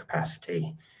sufficient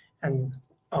capacity and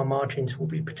our margins will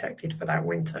be protected for that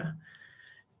winter.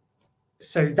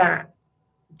 So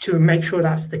to make sure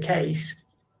that's the case,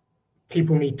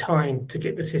 people need time to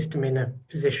get the system in a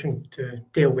position to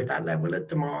deal with that level of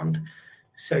demand,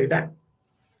 so that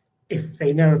if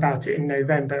they know about it in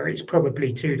November, it's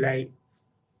probably too late.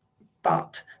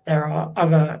 But there are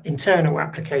other internal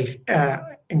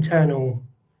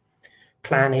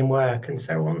planning work and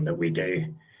so on that we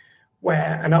do,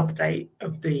 where an update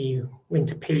of the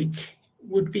winter peak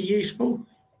would be useful.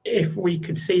 If we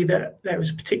could see that there was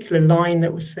a particular line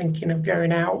that was thinking of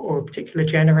going out, or a particular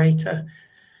generator,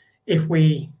 if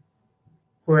we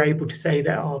were able to say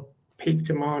that our peak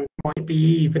demand might be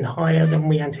even higher than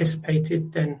we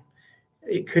anticipated, then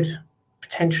it could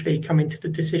potentially come into the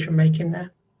decision making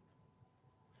there.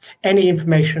 Any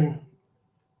information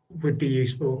would be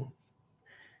useful,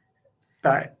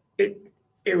 but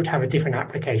it would have a different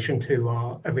application to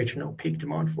our original peak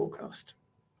demand forecast.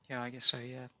 Yeah, I guess so,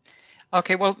 yeah.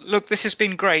 Okay, well, look, this has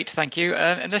been great, thank you.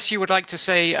 Unless you would like to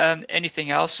say anything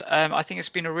else, I think it's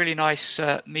been a really nice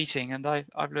meeting, and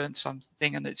I've learned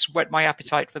something, and it's whet my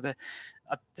appetite for the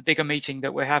bigger meeting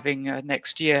that we're having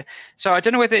next year. So I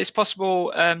don't know whether it's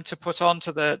possible to put on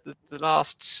to the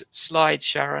last slide,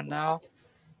 Sharon, now.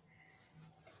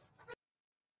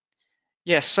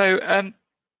 Yes, so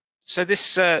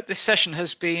this session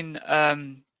has been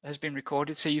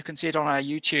recorded, so you can see it on our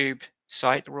YouTube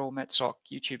site, the Royal Met Soc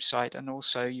YouTube site, and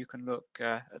also you can look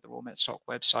at the Royal Met Soc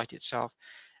website itself.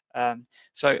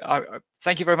 So I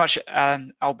thank you very much,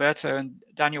 Alberto and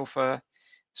Daniel, for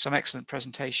some excellent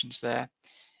presentations there.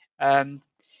 You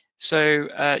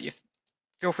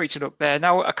feel free to look there.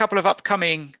 Now, a couple of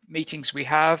upcoming meetings we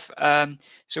have.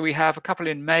 So we have a couple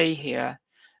in May here.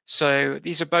 So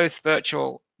these are both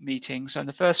virtual meetings, and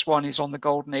the first one is on the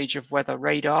golden age of weather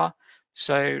radar.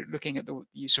 So looking at the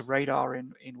use of radar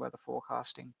in weather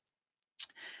forecasting.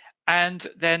 And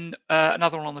then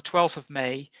another one on the 12th of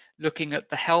May, looking at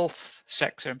the health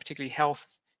sector, and particularly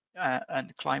health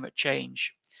and climate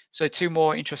change. So two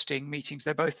more interesting meetings.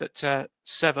 They're both at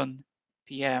 7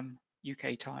 p.m.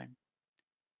 UK time.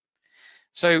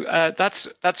 So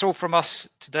that's all from us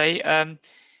today.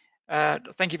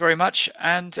 Thank you very much,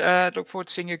 and look forward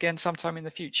to seeing you again sometime in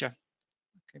the future.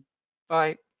 Okay,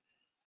 bye.